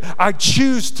not good. I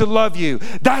choose to love you.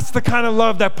 That's the kind of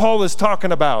love that Paul is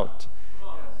talking about.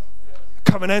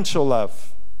 Covenantal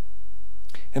love.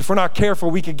 And if we're not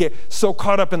careful, we could get so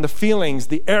caught up in the feelings,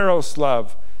 the eros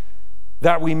love,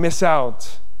 that we miss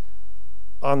out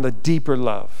on the deeper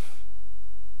love.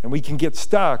 And we can get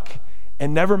stuck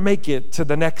and never make it to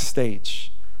the next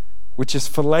stage, which is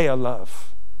philea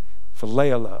love.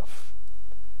 Philea love.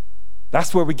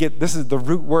 That's where we get, this is the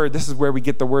root word, this is where we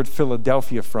get the word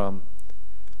Philadelphia from.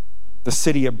 The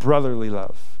city of brotherly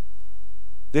love.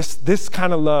 This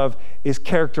kind of love is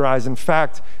characterized. In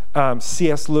fact,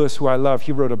 C.S. Lewis, who I love,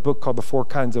 he wrote a book called The Four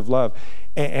Kinds of Love.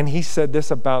 And he said this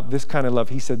about this kind of love.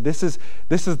 He said, this is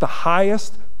the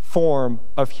highest form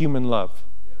of human love.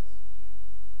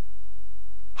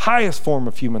 Highest form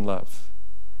of human love.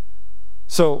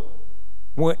 So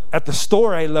at the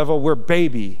storge level, we're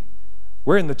baby.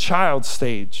 We're in the child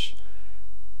stage.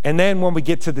 And then when we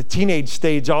get to the teenage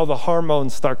stage, all the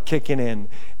hormones start kicking in,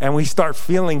 and we start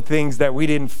feeling things that we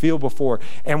didn't feel before,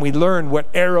 and we learn what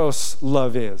eros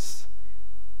love is.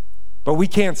 But we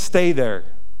can't stay there.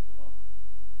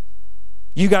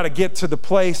 You got to get to the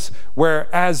place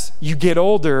where, as you get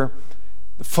older,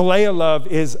 philea love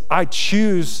is, I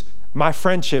choose my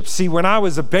friendships. See, when I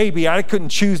was a baby, I couldn't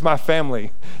choose my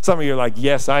family. Some of you are like,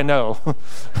 yes, I know.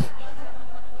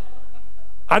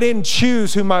 I didn't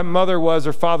choose who my mother was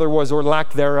or father was, or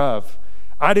lack thereof.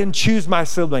 I didn't choose my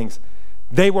siblings.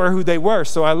 They were who they were,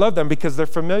 so I love them because they're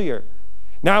familiar.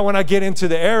 Now when I get into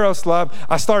the eros love,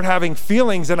 I start having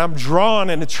feelings, and I'm drawn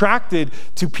and attracted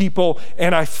to people,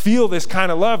 and I feel this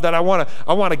kind of love that I want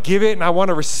to give it and I want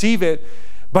to receive it.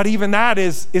 But even that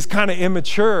is kind of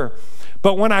immature.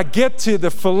 But when I get to the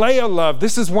philea love,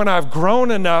 this is when I've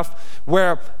grown enough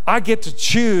where I get to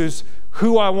choose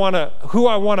who I want to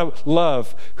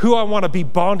love, who I want to be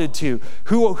bonded to,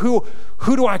 who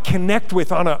do I connect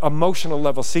with on an emotional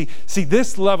level. See,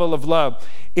 this level of love,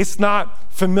 it's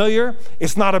not familiar,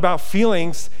 it's not about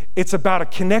feelings, it's about a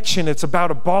connection, it's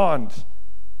about a bond.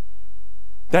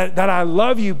 That I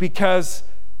love you because,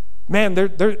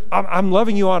 man, I'm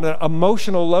loving you on an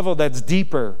emotional level that's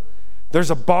deeper.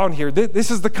 There's a bond here. This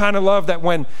is the kind of love that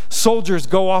when soldiers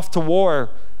go off to war,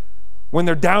 when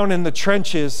they're down in the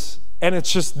trenches, and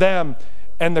it's just them,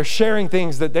 and they're sharing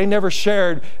things that they never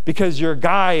shared because you're a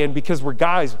guy, and because we're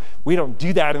guys, we don't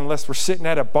do that unless we're sitting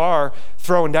at a bar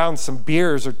throwing down some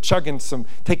beers or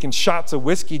taking shots of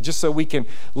whiskey just so we can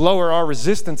lower our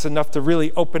resistance enough to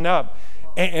really open up.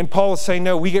 And Paul is saying,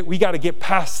 no, we got to get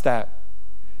past that.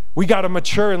 We got to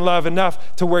mature in love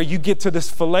enough to where you get to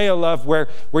this philea love where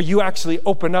you actually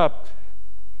open up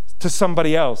to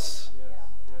somebody else.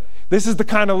 This is the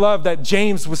kind of love that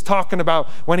James was talking about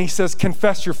when he says,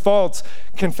 confess your faults,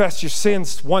 confess your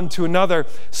sins one to another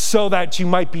so that you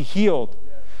might be healed.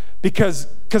 Because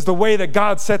the way that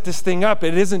God set this thing up,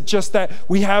 it isn't just that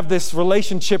we have this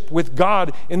relationship with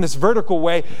God in this vertical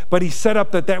way, but he set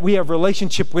up that we have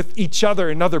relationship with each other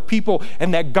and other people,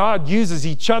 and that God uses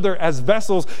each other as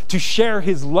vessels to share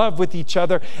his love with each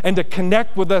other and to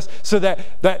connect with us, so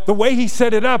that the way he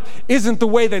set it up isn't the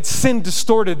way that sin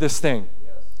distorted this thing.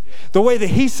 The way that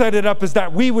he set it up is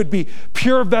that we would be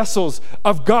pure vessels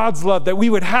of God's love, that we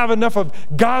would have enough of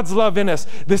God's love in us,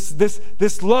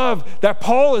 this love that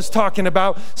Paul is talking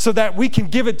about, so that we can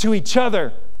give it to each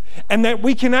other, and that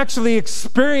we can actually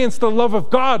experience the love of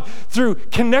God through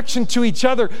connection to each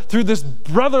other, through this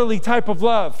brotherly type of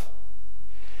love.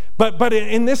 But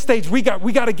in this stage, we got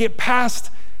to get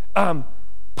past,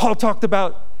 Paul talked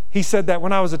about, he said that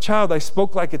when I was a child, I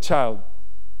spoke like a child.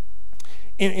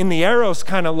 In the eros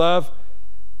kind of love,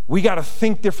 we got to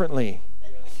think differently.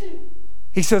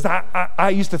 He says,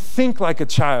 I used to think like a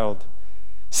child.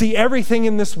 See, everything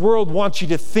in this world wants you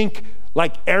to think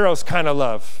like eros kind of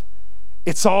love.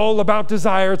 It's all about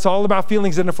desire. It's all about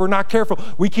feelings. And if we're not careful,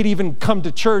 we could even come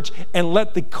to church and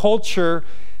let the culture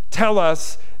tell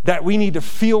us that we need to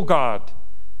feel God.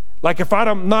 Like if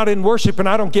I'm not in worship and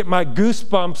I don't get my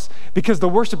goosebumps because the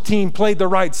worship team played the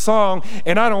right song,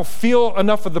 and I don't feel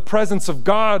enough of the presence of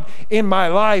God in my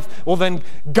life, well then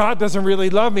God doesn't really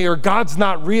love me, or God's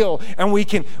not real. And we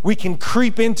can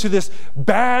creep into this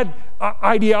bad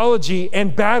ideology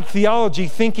and bad theology,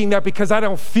 thinking that because I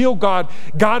don't feel God,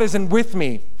 God isn't with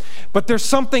me. But there's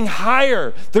something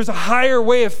higher. There's a higher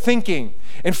way of thinking.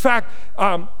 In fact,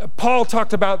 Paul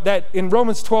talked about that in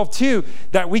Romans 12:2,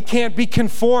 that we can't be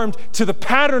conformed to the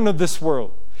pattern of this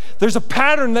world. There's a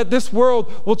pattern that this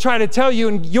world will try to tell you,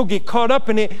 and you'll get caught up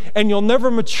in it, and you'll never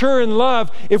mature in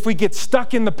love if we get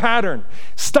stuck in the pattern,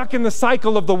 stuck in the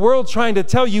cycle of the world trying to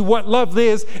tell you what love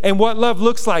is and what love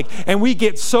looks like. And we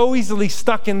get so easily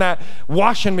stuck in that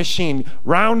washing machine,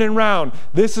 round and round.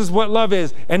 This is what love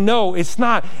is. And no, it's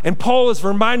not. And Paul is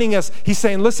reminding us, he's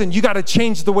saying, listen, you got to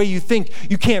change the way you think.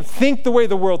 You can't think the way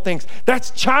the world thinks. That's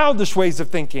childish ways of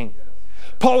thinking.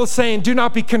 Paul is saying, do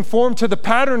not be conformed to the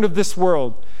pattern of this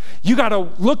world. You got to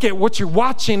look at what you're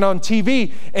watching on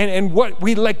TV and what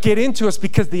we let get into us,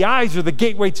 because the eyes are the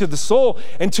gateway to the soul.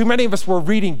 And too many of us were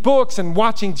reading books and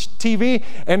watching TV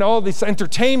and all this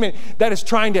entertainment that is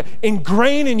trying to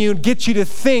ingrain in you and get you to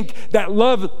think that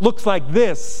love looks like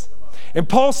this. And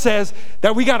Paul says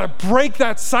that we got to break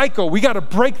that cycle. We got to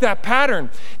break that pattern,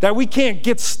 that we can't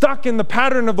get stuck in the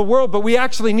pattern of the world, but we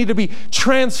actually need to be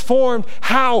transformed.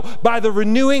 How? By the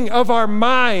renewing of our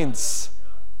minds.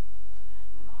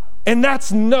 And that's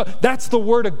the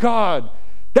word of God.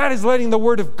 That is letting the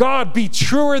word of God be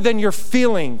truer than your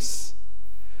feelings.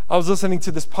 I was listening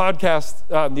to this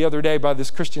podcast the other day by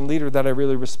this Christian leader that I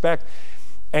really respect,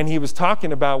 and he was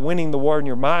talking about winning the war in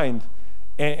your mind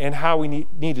and how we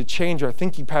need to change our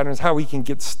thinking patterns, how we can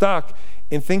get stuck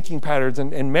in thinking patterns.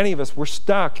 And many of us, we're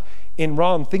stuck in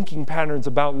wrong thinking patterns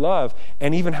about love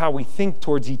and even how we think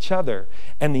towards each other.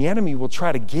 And the enemy will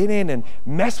try to get in and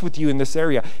mess with you in this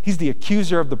area. He's the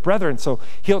accuser of the brethren, so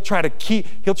he'll try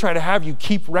to have you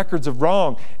keep records of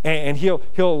wrong, and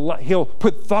he'll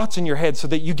put thoughts in your head so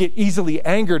that you get easily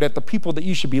angered at the people that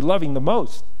you should be loving the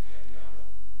most.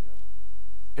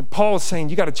 And Paul is saying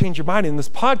you got to change your mind. In this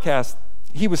podcast,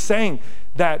 he was saying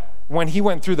that when he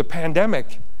went through the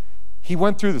pandemic, he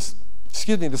went through this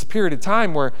period of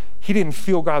time where he didn't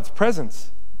feel God's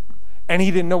presence and he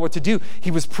didn't know what to do.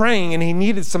 He was praying and he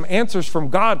needed some answers from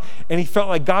God, and he felt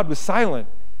like God was silent.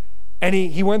 And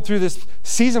he went through this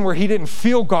season where he didn't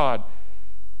feel God.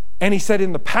 And he said,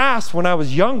 in the past, when I was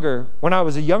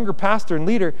a younger pastor and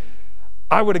leader,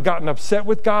 I would have gotten upset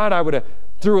with God. I would have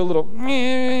threw a little,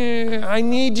 I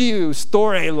need you,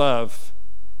 storge love.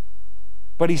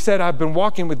 But he said, I've been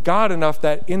walking with God enough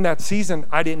that in that season,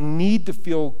 I didn't need to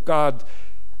feel God.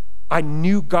 I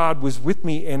knew God was with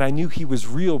me, and I knew he was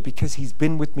real because he's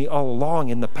been with me all along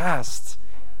in the past.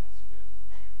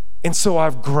 And so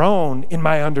I've grown in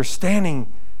my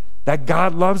understanding that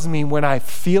God loves me when I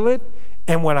feel it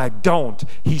and when I don't.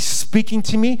 He's speaking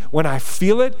to me when I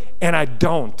feel it and I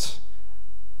don't.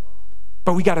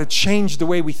 But we got to change the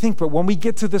way we think. But when we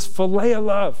get to this phileo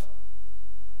love,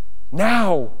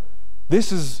 now,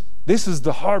 this is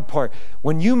the hard part.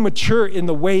 When you mature in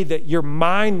the way that your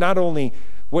mind, not only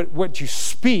what you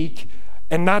speak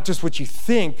and not just what you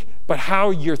think, but how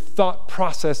your thought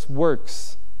process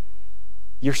works,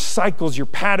 your cycles, your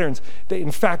patterns.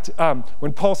 In fact,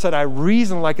 when Paul said, I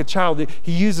reason like a child,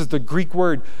 he uses the Greek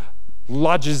word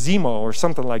logizemo or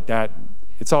something like that.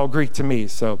 It's all Greek to me,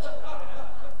 so.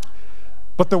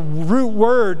 But the root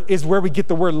word is where we get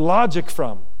the word logic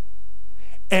from.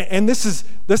 And this is,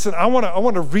 listen, I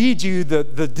want to read you the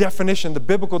definition, the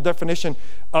biblical definition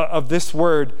of this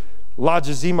word,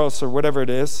 logizemos or whatever it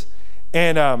is.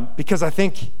 And because I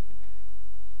think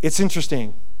it's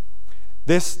interesting.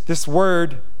 This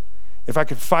word, if I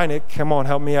could find it, come on,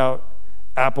 help me out.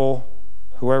 Apple,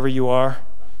 whoever you are.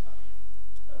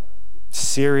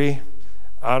 Siri,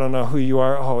 I don't know who you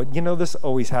are. Oh, this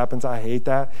always happens. I hate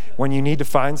that. When you need to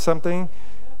find something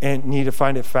and need to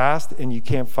find it fast and you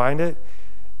can't find it.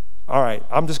 All right,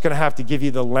 I'm just going to have to give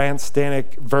you the Lance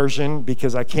Stanek version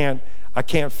because I can't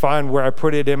find where I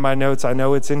put it in my notes. I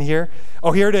know it's in here.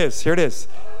 Oh, here it is.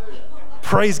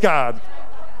 Praise God.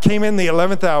 Came in the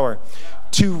 11th hour.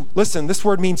 Listen, this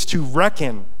word means to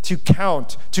reckon, to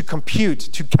count, to compute,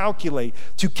 to calculate,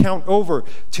 to count over,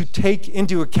 to take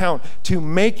into account, to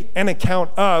make an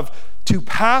account of, to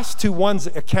pass to one's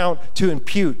account, to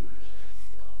impute.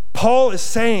 Paul is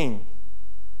saying,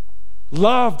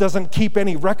 love doesn't keep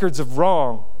any records of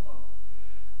wrong,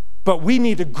 but we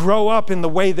need to grow up in the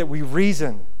way that we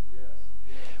reason.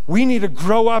 We need to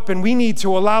grow up and we need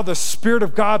to allow the Spirit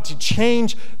of God to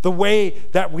change the way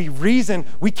that we reason.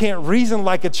 We can't reason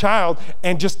like a child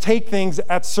and just take things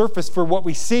at surface for what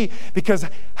we see, because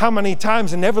how many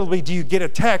times inevitably do you get a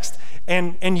text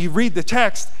and you read the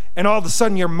text and all of a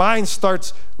sudden your mind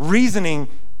starts reasoning,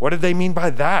 what did they mean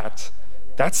by that?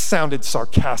 That sounded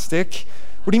sarcastic.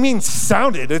 What do you mean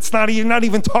sounded? It's not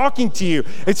even talking to you.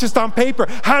 It's just on paper.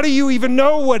 How do you even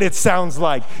know what it sounds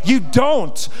like? You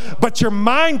don't. But your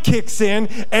mind kicks in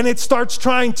and it starts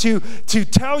trying to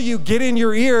tell you, get in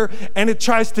your ear, and it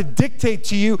tries to dictate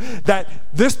to you that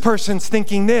this person's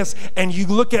thinking this, and you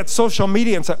look at social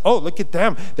media and say, oh, look at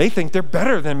them. They think they're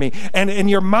better than me. And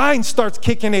your mind starts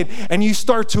kicking in, and you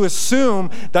start to assume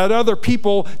that other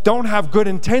people don't have good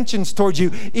intentions towards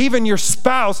you, even your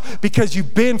spouse, because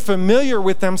you've been familiar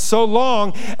with them so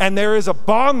long, and there is a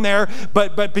bond there,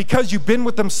 but because you've been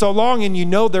with them so long and you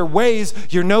know their ways,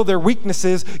 you know their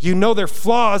weaknesses, you know their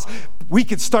flaws, we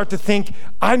could start to think,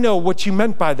 I know what you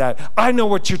meant by that. I know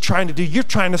what you're trying to do. You're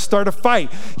trying to start a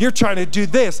fight. You're trying to do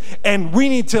this. And we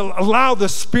need to allow the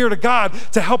Spirit of God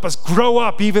to help us grow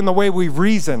up even the way we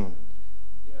reason.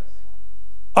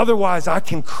 Otherwise, I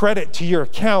can credit to your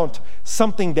account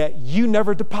something that you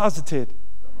never deposited,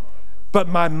 but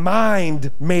my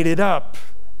mind made it up.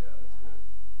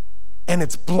 And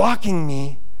it's blocking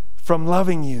me from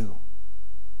loving you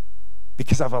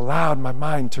because I've allowed my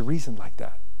mind to reason like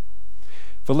that.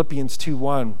 Philippians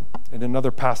 2:1, in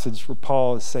another passage where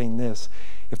Paul is saying this,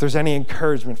 if there's any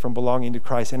encouragement from belonging to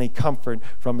Christ, any comfort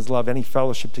from his love, any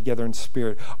fellowship together in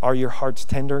spirit, are your hearts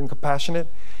tender and compassionate?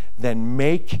 Then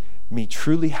make me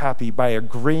truly happy by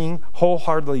agreeing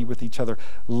wholeheartedly with each other,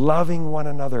 loving one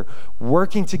another,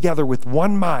 working together with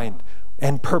one mind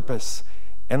and purpose.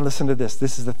 And listen to this.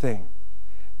 This is the thing.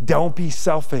 Don't be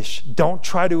selfish. Don't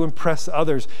try to impress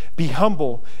others. Be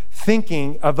humble,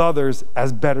 thinking of others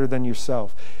as better than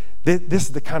yourself. This is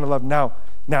the kind of love.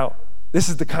 Now, this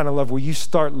is the kind of love where you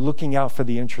start looking out for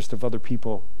the interest of other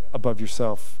people above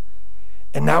yourself.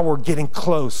 And now we're getting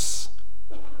close.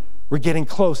 We're getting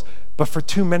close. But for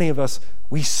too many of us,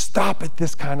 we stop at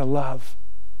this kind of love.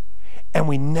 And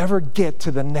we never get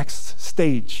to the next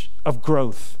stage of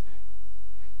growth.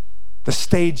 The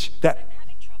stage that...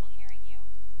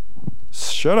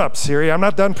 Shut up, Siri. I'm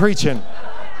not done preaching.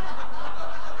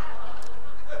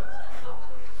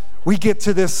 We get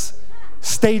to this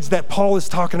stage that Paul is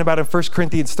talking about in 1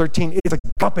 Corinthians 13. It's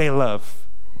agape love.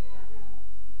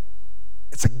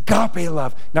 It's agape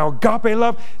love. Now, agape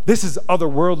love, this is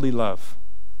otherworldly love.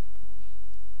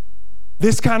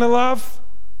 This kind of love,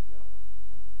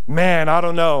 man, I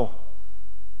don't know.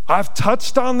 I've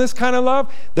touched on this kind of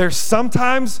love. There's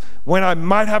sometimes when I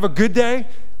might have a good day,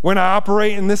 when I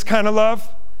operate in this kind of love,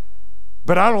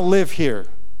 but I don't live here.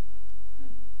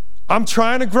 I'm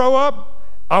trying to grow up.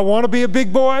 I want to be a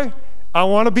big boy. I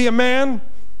want to be a man,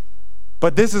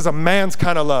 but this is a man's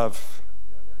kind of love,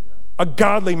 a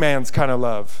godly man's kind of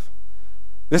love.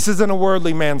 This isn't a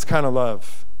worldly man's kind of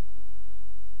love.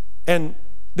 And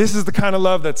this is the kind of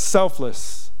love that's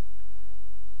selfless.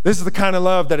 This is the kind of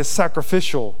love that is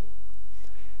sacrificial.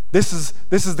 This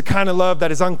is the kind of love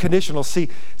that is unconditional. See,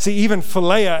 even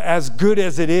philia, as good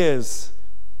as it is,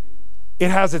 it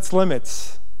has its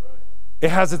limits.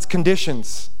 It has its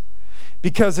conditions.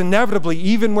 Because inevitably,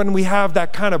 even when we have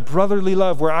that kind of brotherly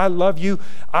love where I love you,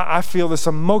 I feel this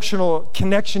emotional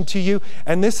connection to you,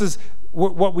 and this is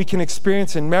what we can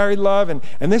experience in married love,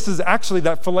 and this is actually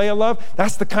that philia love.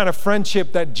 That's the kind of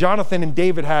friendship that Jonathan and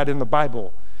David had in the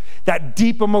Bible. That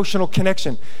deep emotional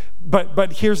connection.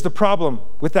 But here's the problem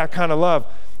with that kind of love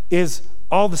is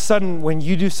all of a sudden when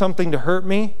you do something to hurt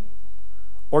me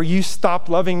or you stop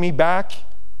loving me back,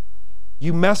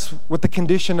 you mess with the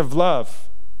condition of love.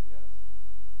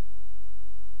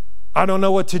 I don't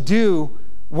know what to do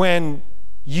when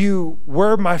you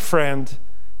were my friend,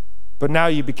 but now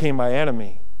you became my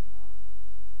enemy.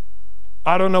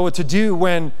 I don't know what to do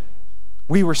when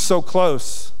we were so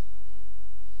close,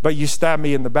 but you stabbed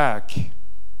me in the back.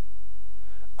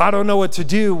 I don't know what to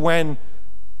do when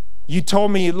you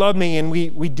told me you loved me and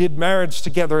we did marriage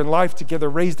together and life together,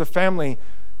 raised a family,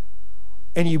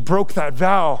 and you broke that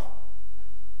vow.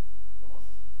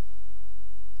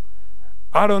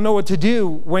 I don't know what to do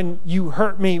when you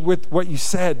hurt me with what you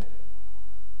said.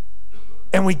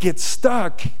 And we get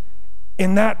stuck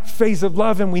in that phase of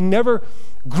love and we never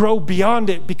grow beyond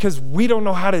it because we don't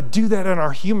know how to do that in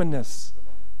our humanness.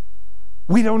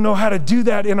 We don't know how to do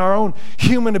that in our own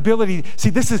human ability. See,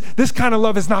 this kind of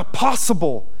love is not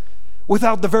possible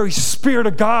without the very Spirit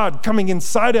of God coming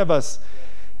inside of us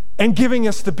and giving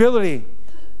us stability.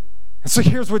 And so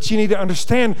here's what you need to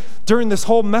understand. During this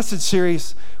whole message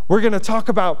series, we're going to talk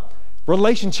about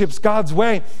relationships God's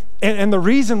way. And the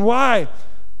reason why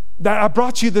that I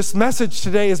brought you this message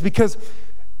today is because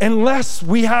unless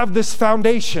we have this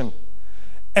foundation,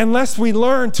 unless we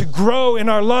learn to grow in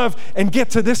our love and get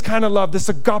to this kind of love, this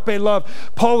agape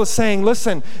love, Paul is saying,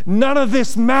 listen, none of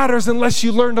this matters unless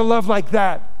you learn to love like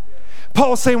that.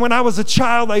 Paul is saying, when I was a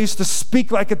child, I used to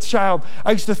speak like a child.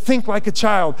 I used to think like a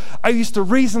child. I used to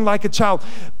reason like a child.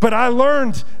 But I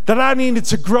learned that I needed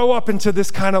to grow up into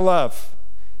this kind of love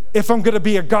if I'm going to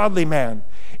be a godly man,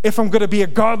 if I'm going to be a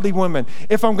godly woman,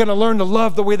 if I'm going to learn to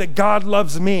love the way that God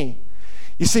loves me.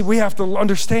 You see, we have to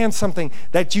understand something,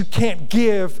 that you can't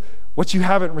give what you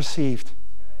haven't received.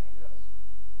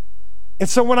 And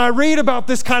so when I read about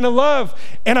this kind of love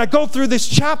and I go through this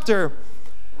chapter,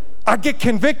 I get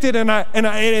convicted and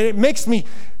it makes me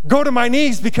go to my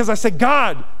knees because I say,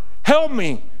 God, help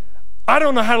me. I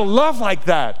don't know how to love like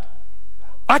that.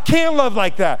 I can't love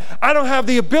like that. I don't have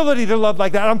the ability to love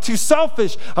like that. I'm too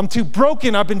selfish. I'm too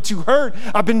broken. I've been too hurt.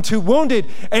 I've been too wounded.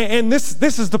 And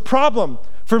this is the problem.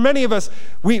 For many of us,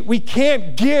 we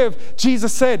can't give.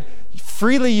 Jesus said,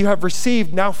 freely you have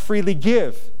received, now freely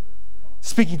give.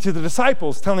 Speaking to the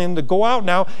disciples, telling them to go out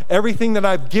now. Everything that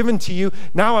I've given to you,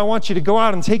 now I want you to go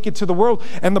out and take it to the world.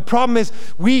 And the problem is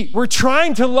we're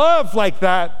trying to love like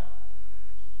that,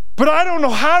 but I don't know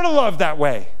how to love that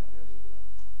way.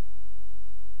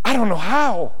 I don't know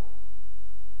how.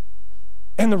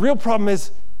 And the real problem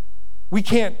is we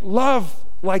can't love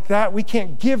like that. We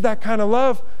can't give that kind of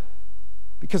love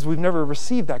because we've never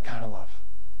received that kind of love.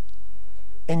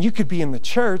 And you could be in the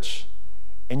church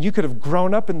and you could have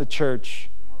grown up in the church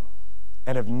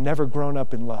and have never grown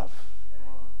up in love.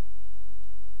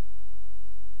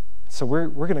 So we're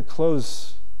going to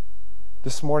close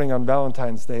this morning on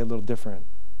Valentine's Day a little different.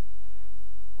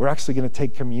 We're actually going to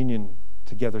take communion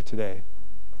together today.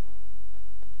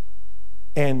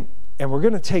 And we're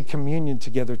going to take communion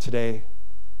together today.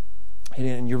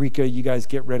 And Eureka, you guys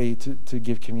get ready to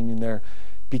give communion there.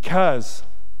 Because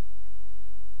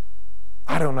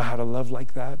I don't know how to love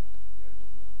like that.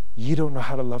 You don't know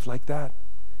how to love like that.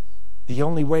 The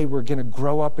only way we're going to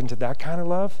grow up into that kind of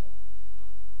love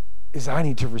is I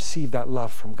need to receive that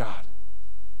love from God.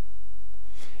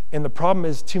 And the problem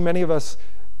is, too many of us,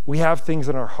 we have things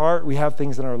in our heart, we have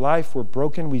things in our life, we're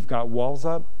broken, we've got walls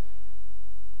up,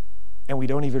 and we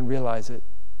don't even realize it.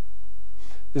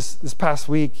 This past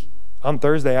week, on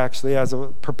Thursday actually, as I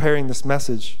was preparing this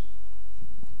message,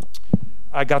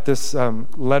 I got this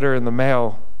letter in the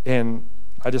mail, and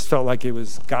I just felt like it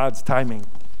was God's timing.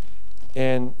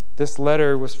 And this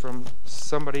letter was from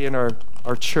somebody in our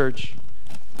church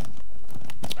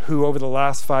who over the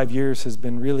last 5 years has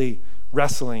been really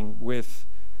wrestling with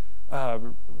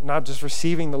not just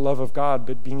receiving the love of God,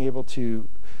 but being able to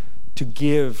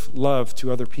give love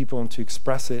to other people and to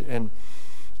express it. And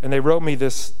they wrote me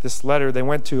this letter. They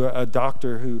went to a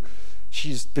doctor who,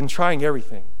 she's been trying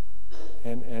everything.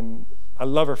 And I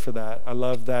love her for that. I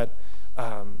love that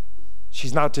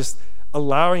she's not just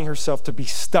allowing herself to be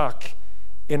stuck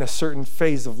in a certain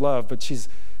phase of love, but she's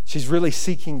really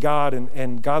seeking God,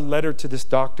 and God led her to this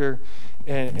doctor.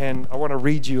 And I want to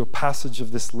read you a passage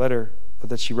of this letter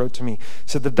that she wrote to me.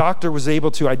 So the doctor was able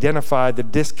to identify the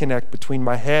disconnect between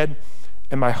my head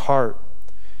and my heart.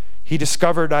 He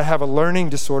discovered I have a learning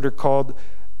disorder called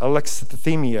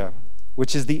alexithymia,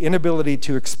 which is the inability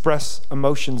to express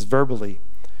emotions verbally.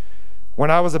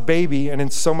 When I was a baby and in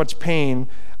so much pain,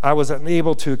 I was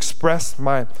unable to express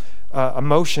my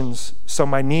emotions, so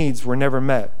my needs were never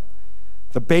met.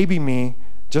 The baby me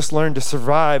just learned to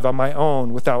survive on my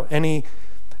own without any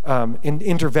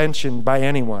intervention by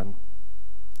anyone.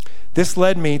 This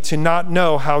led me to not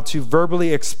know how to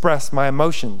verbally express my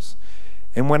emotions.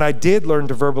 And when I did learn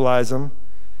to verbalize them,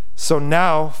 so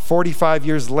now, 45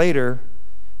 years later,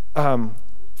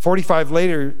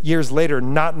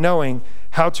 not knowing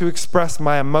how to express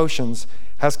my emotions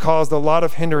has caused a lot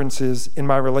of hindrances in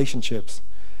my relationships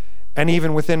and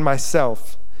even within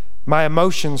myself. My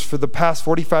emotions for the past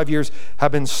 45 years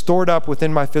have been stored up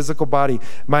within my physical body.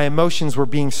 My emotions were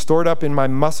being stored up in my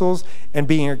muscles and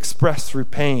being expressed through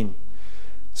pain.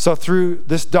 So through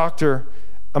this doctor,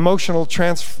 emotional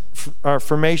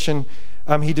transformation,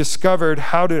 he discovered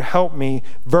how to help me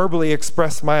verbally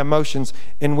express my emotions,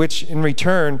 in which in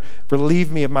return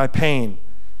relieved me of my pain.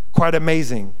 Quite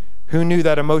amazing. Who knew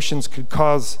that emotions could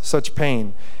cause such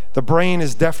pain? The brain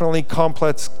is definitely a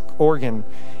complex organ.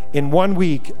 In 1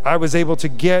 week, I was able to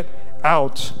get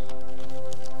out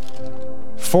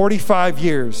 45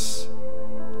 years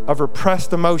of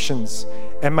repressed emotions,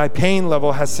 and my pain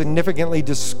level has significantly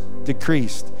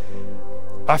decreased.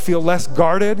 I feel less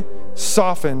guarded,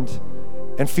 softened,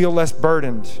 and feel less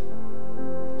burdened.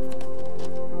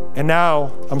 And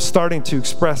now I'm starting to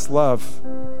express love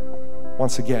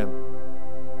once again.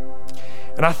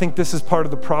 And I think this is part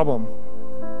of the problem,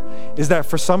 is that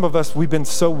for some of us, we've been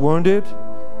so wounded.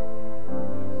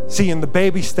 See, in the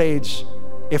baby stage,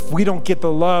 if we don't get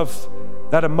the love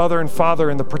that a mother and father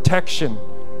and the protection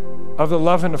of the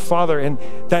love and the father and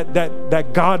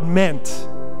that God meant,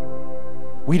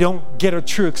 we don't get a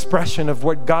true expression of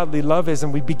what godly love is,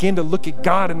 and we begin to look at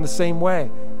God in the same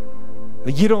way.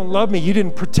 You don't love me, you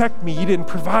didn't protect me, you didn't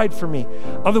provide for me.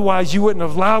 Otherwise, you wouldn't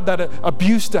have allowed that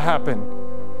abuse to happen.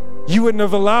 You wouldn't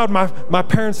have allowed my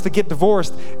parents to get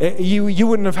divorced. You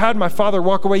wouldn't have had my father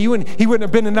walk away. He wouldn't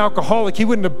have been an alcoholic. He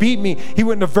wouldn't have beat me. He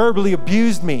wouldn't have verbally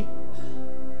abused me.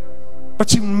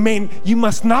 But you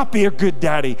must not be a good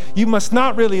daddy. You must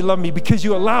not really love me because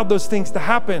you allowed those things to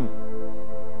happen.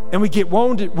 And we get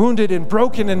wounded and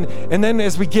broken. And then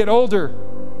as we get older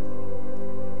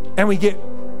and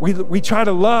we try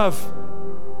to love,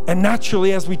 and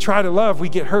naturally as we try to love, we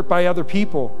get hurt by other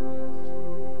people.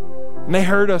 And they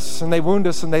hurt us and they wound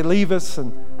us and they leave us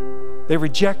and they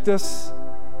reject us.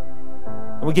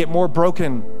 And we get more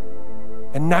broken.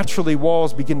 And naturally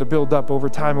walls begin to build up over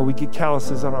time and we get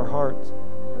calluses on our hearts.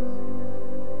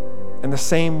 And the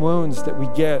same wounds that we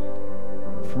get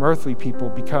from earthly people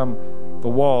become the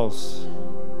walls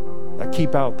that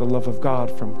keep out the love of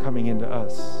God from coming into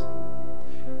us.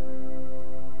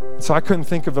 So I couldn't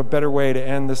think of a better way to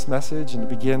end this message and to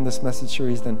begin this message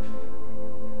series than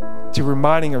to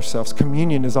reminding ourselves.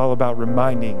 Communion is all about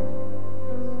reminding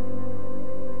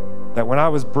that when I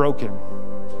was broken,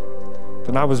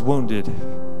 when I was wounded,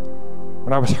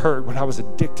 when I was hurt, when I was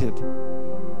addicted,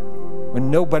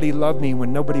 when nobody loved me,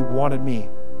 when nobody wanted me,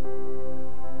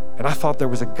 and I thought there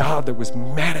was a God that was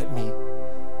mad at me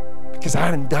because I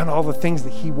hadn't done all the things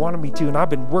that he wanted me to, and I've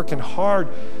been working hard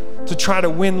to try to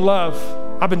win love.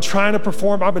 I've been trying to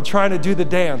perform. I've been trying to do the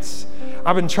dance.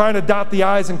 I've been trying to dot the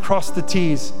I's and cross the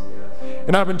T's.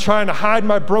 And I've been trying to hide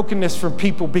my brokenness from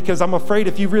people because I'm afraid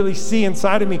if you really see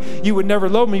inside of me, you would never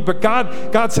love me. But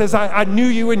God says, I knew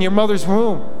you in your mother's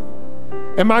womb.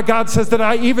 And my God says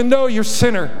that even though you're a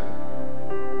sinner,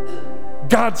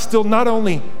 God still not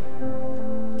only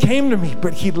came to me,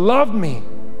 but he loved me.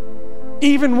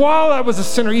 Even while I was a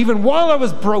sinner, even while I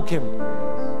was broken,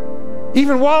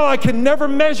 even while I can never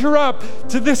measure up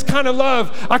to this kind of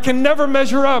love, I can never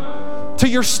measure up to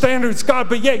your standards, God,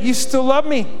 but yet you still love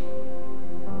me.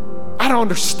 I don't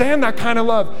understand that kind of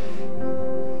love.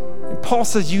 And Paul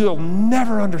says you'll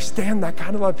never understand that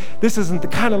kind of love. This isn't the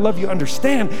kind of love you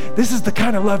understand. This is the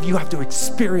kind of love you have to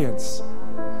experience.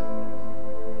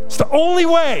 It's the only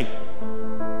way.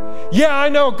 Yeah, I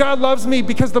know God loves me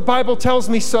because the Bible tells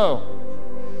me so.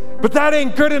 But that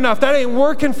ain't good enough. That ain't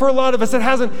working for a lot of us. It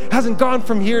hasn't gone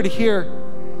from here to here.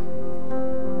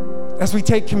 As we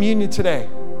take communion today,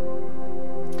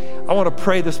 I want to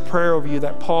pray this prayer over you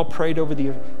that Paul prayed over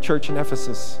the church in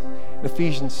Ephesus, in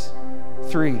Ephesians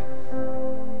 3.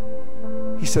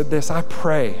 He said this, I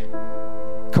pray.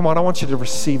 Come on, I want you to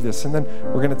receive this, and then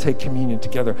we're going to take communion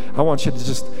together. I want you to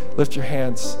just lift your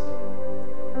hands.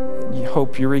 You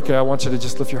hope, Eureka, I want you to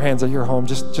just lift your hands at your home.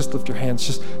 Just lift your hands.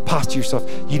 Just posture yourself.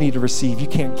 You need to receive. You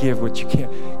can't give what you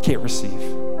can't receive.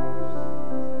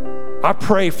 I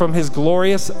pray from his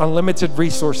glorious, unlimited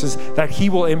resources that he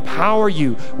will empower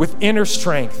you with inner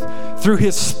strength through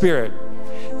his Spirit.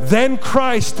 Then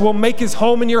Christ will make his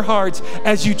home in your hearts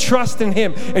as you trust in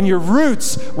him, and your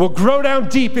roots will grow down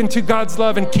deep into God's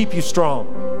love and keep you strong.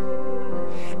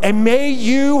 And may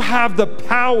you have the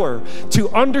power to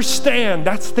understand,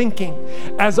 that's thinking,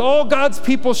 as all God's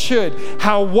people should,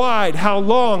 how wide, how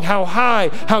long, how high,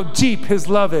 how deep his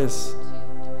love is.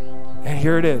 And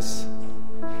here it is.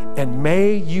 And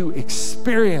may you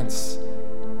experience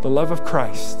the love of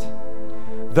Christ,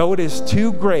 though it is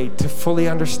too great to fully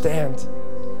understand.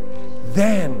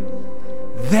 Then,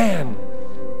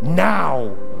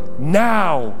 now,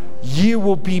 you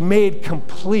will be made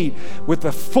complete with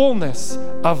the fullness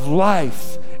of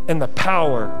life and the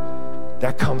power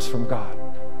that comes from God.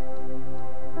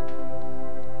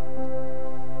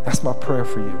 That's my prayer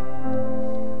for you.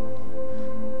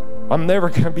 I'm never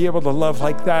going to be able to love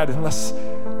like that unless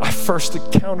I first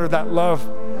encounter that love.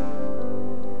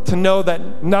 To know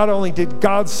that not only did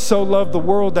God so love the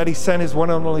world that he sent his one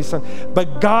and only son,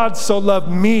 but God so loved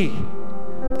me.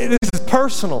 This is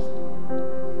personal.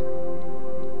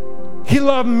 He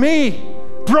loved me,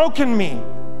 broken me,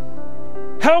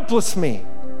 helpless me.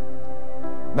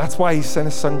 And that's why he sent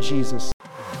his son Jesus.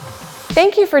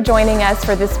 Thank you for joining us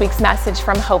for this week's message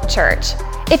from Hope Church.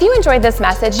 If you enjoyed this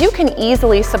message, you can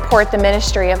easily support the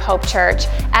ministry of Hope Church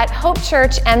at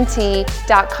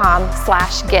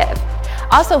hopechurchmt.com/give.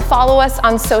 Also follow us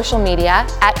on social media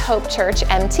at Hope Church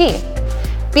MT.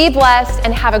 Be blessed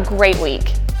and have a great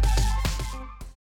week.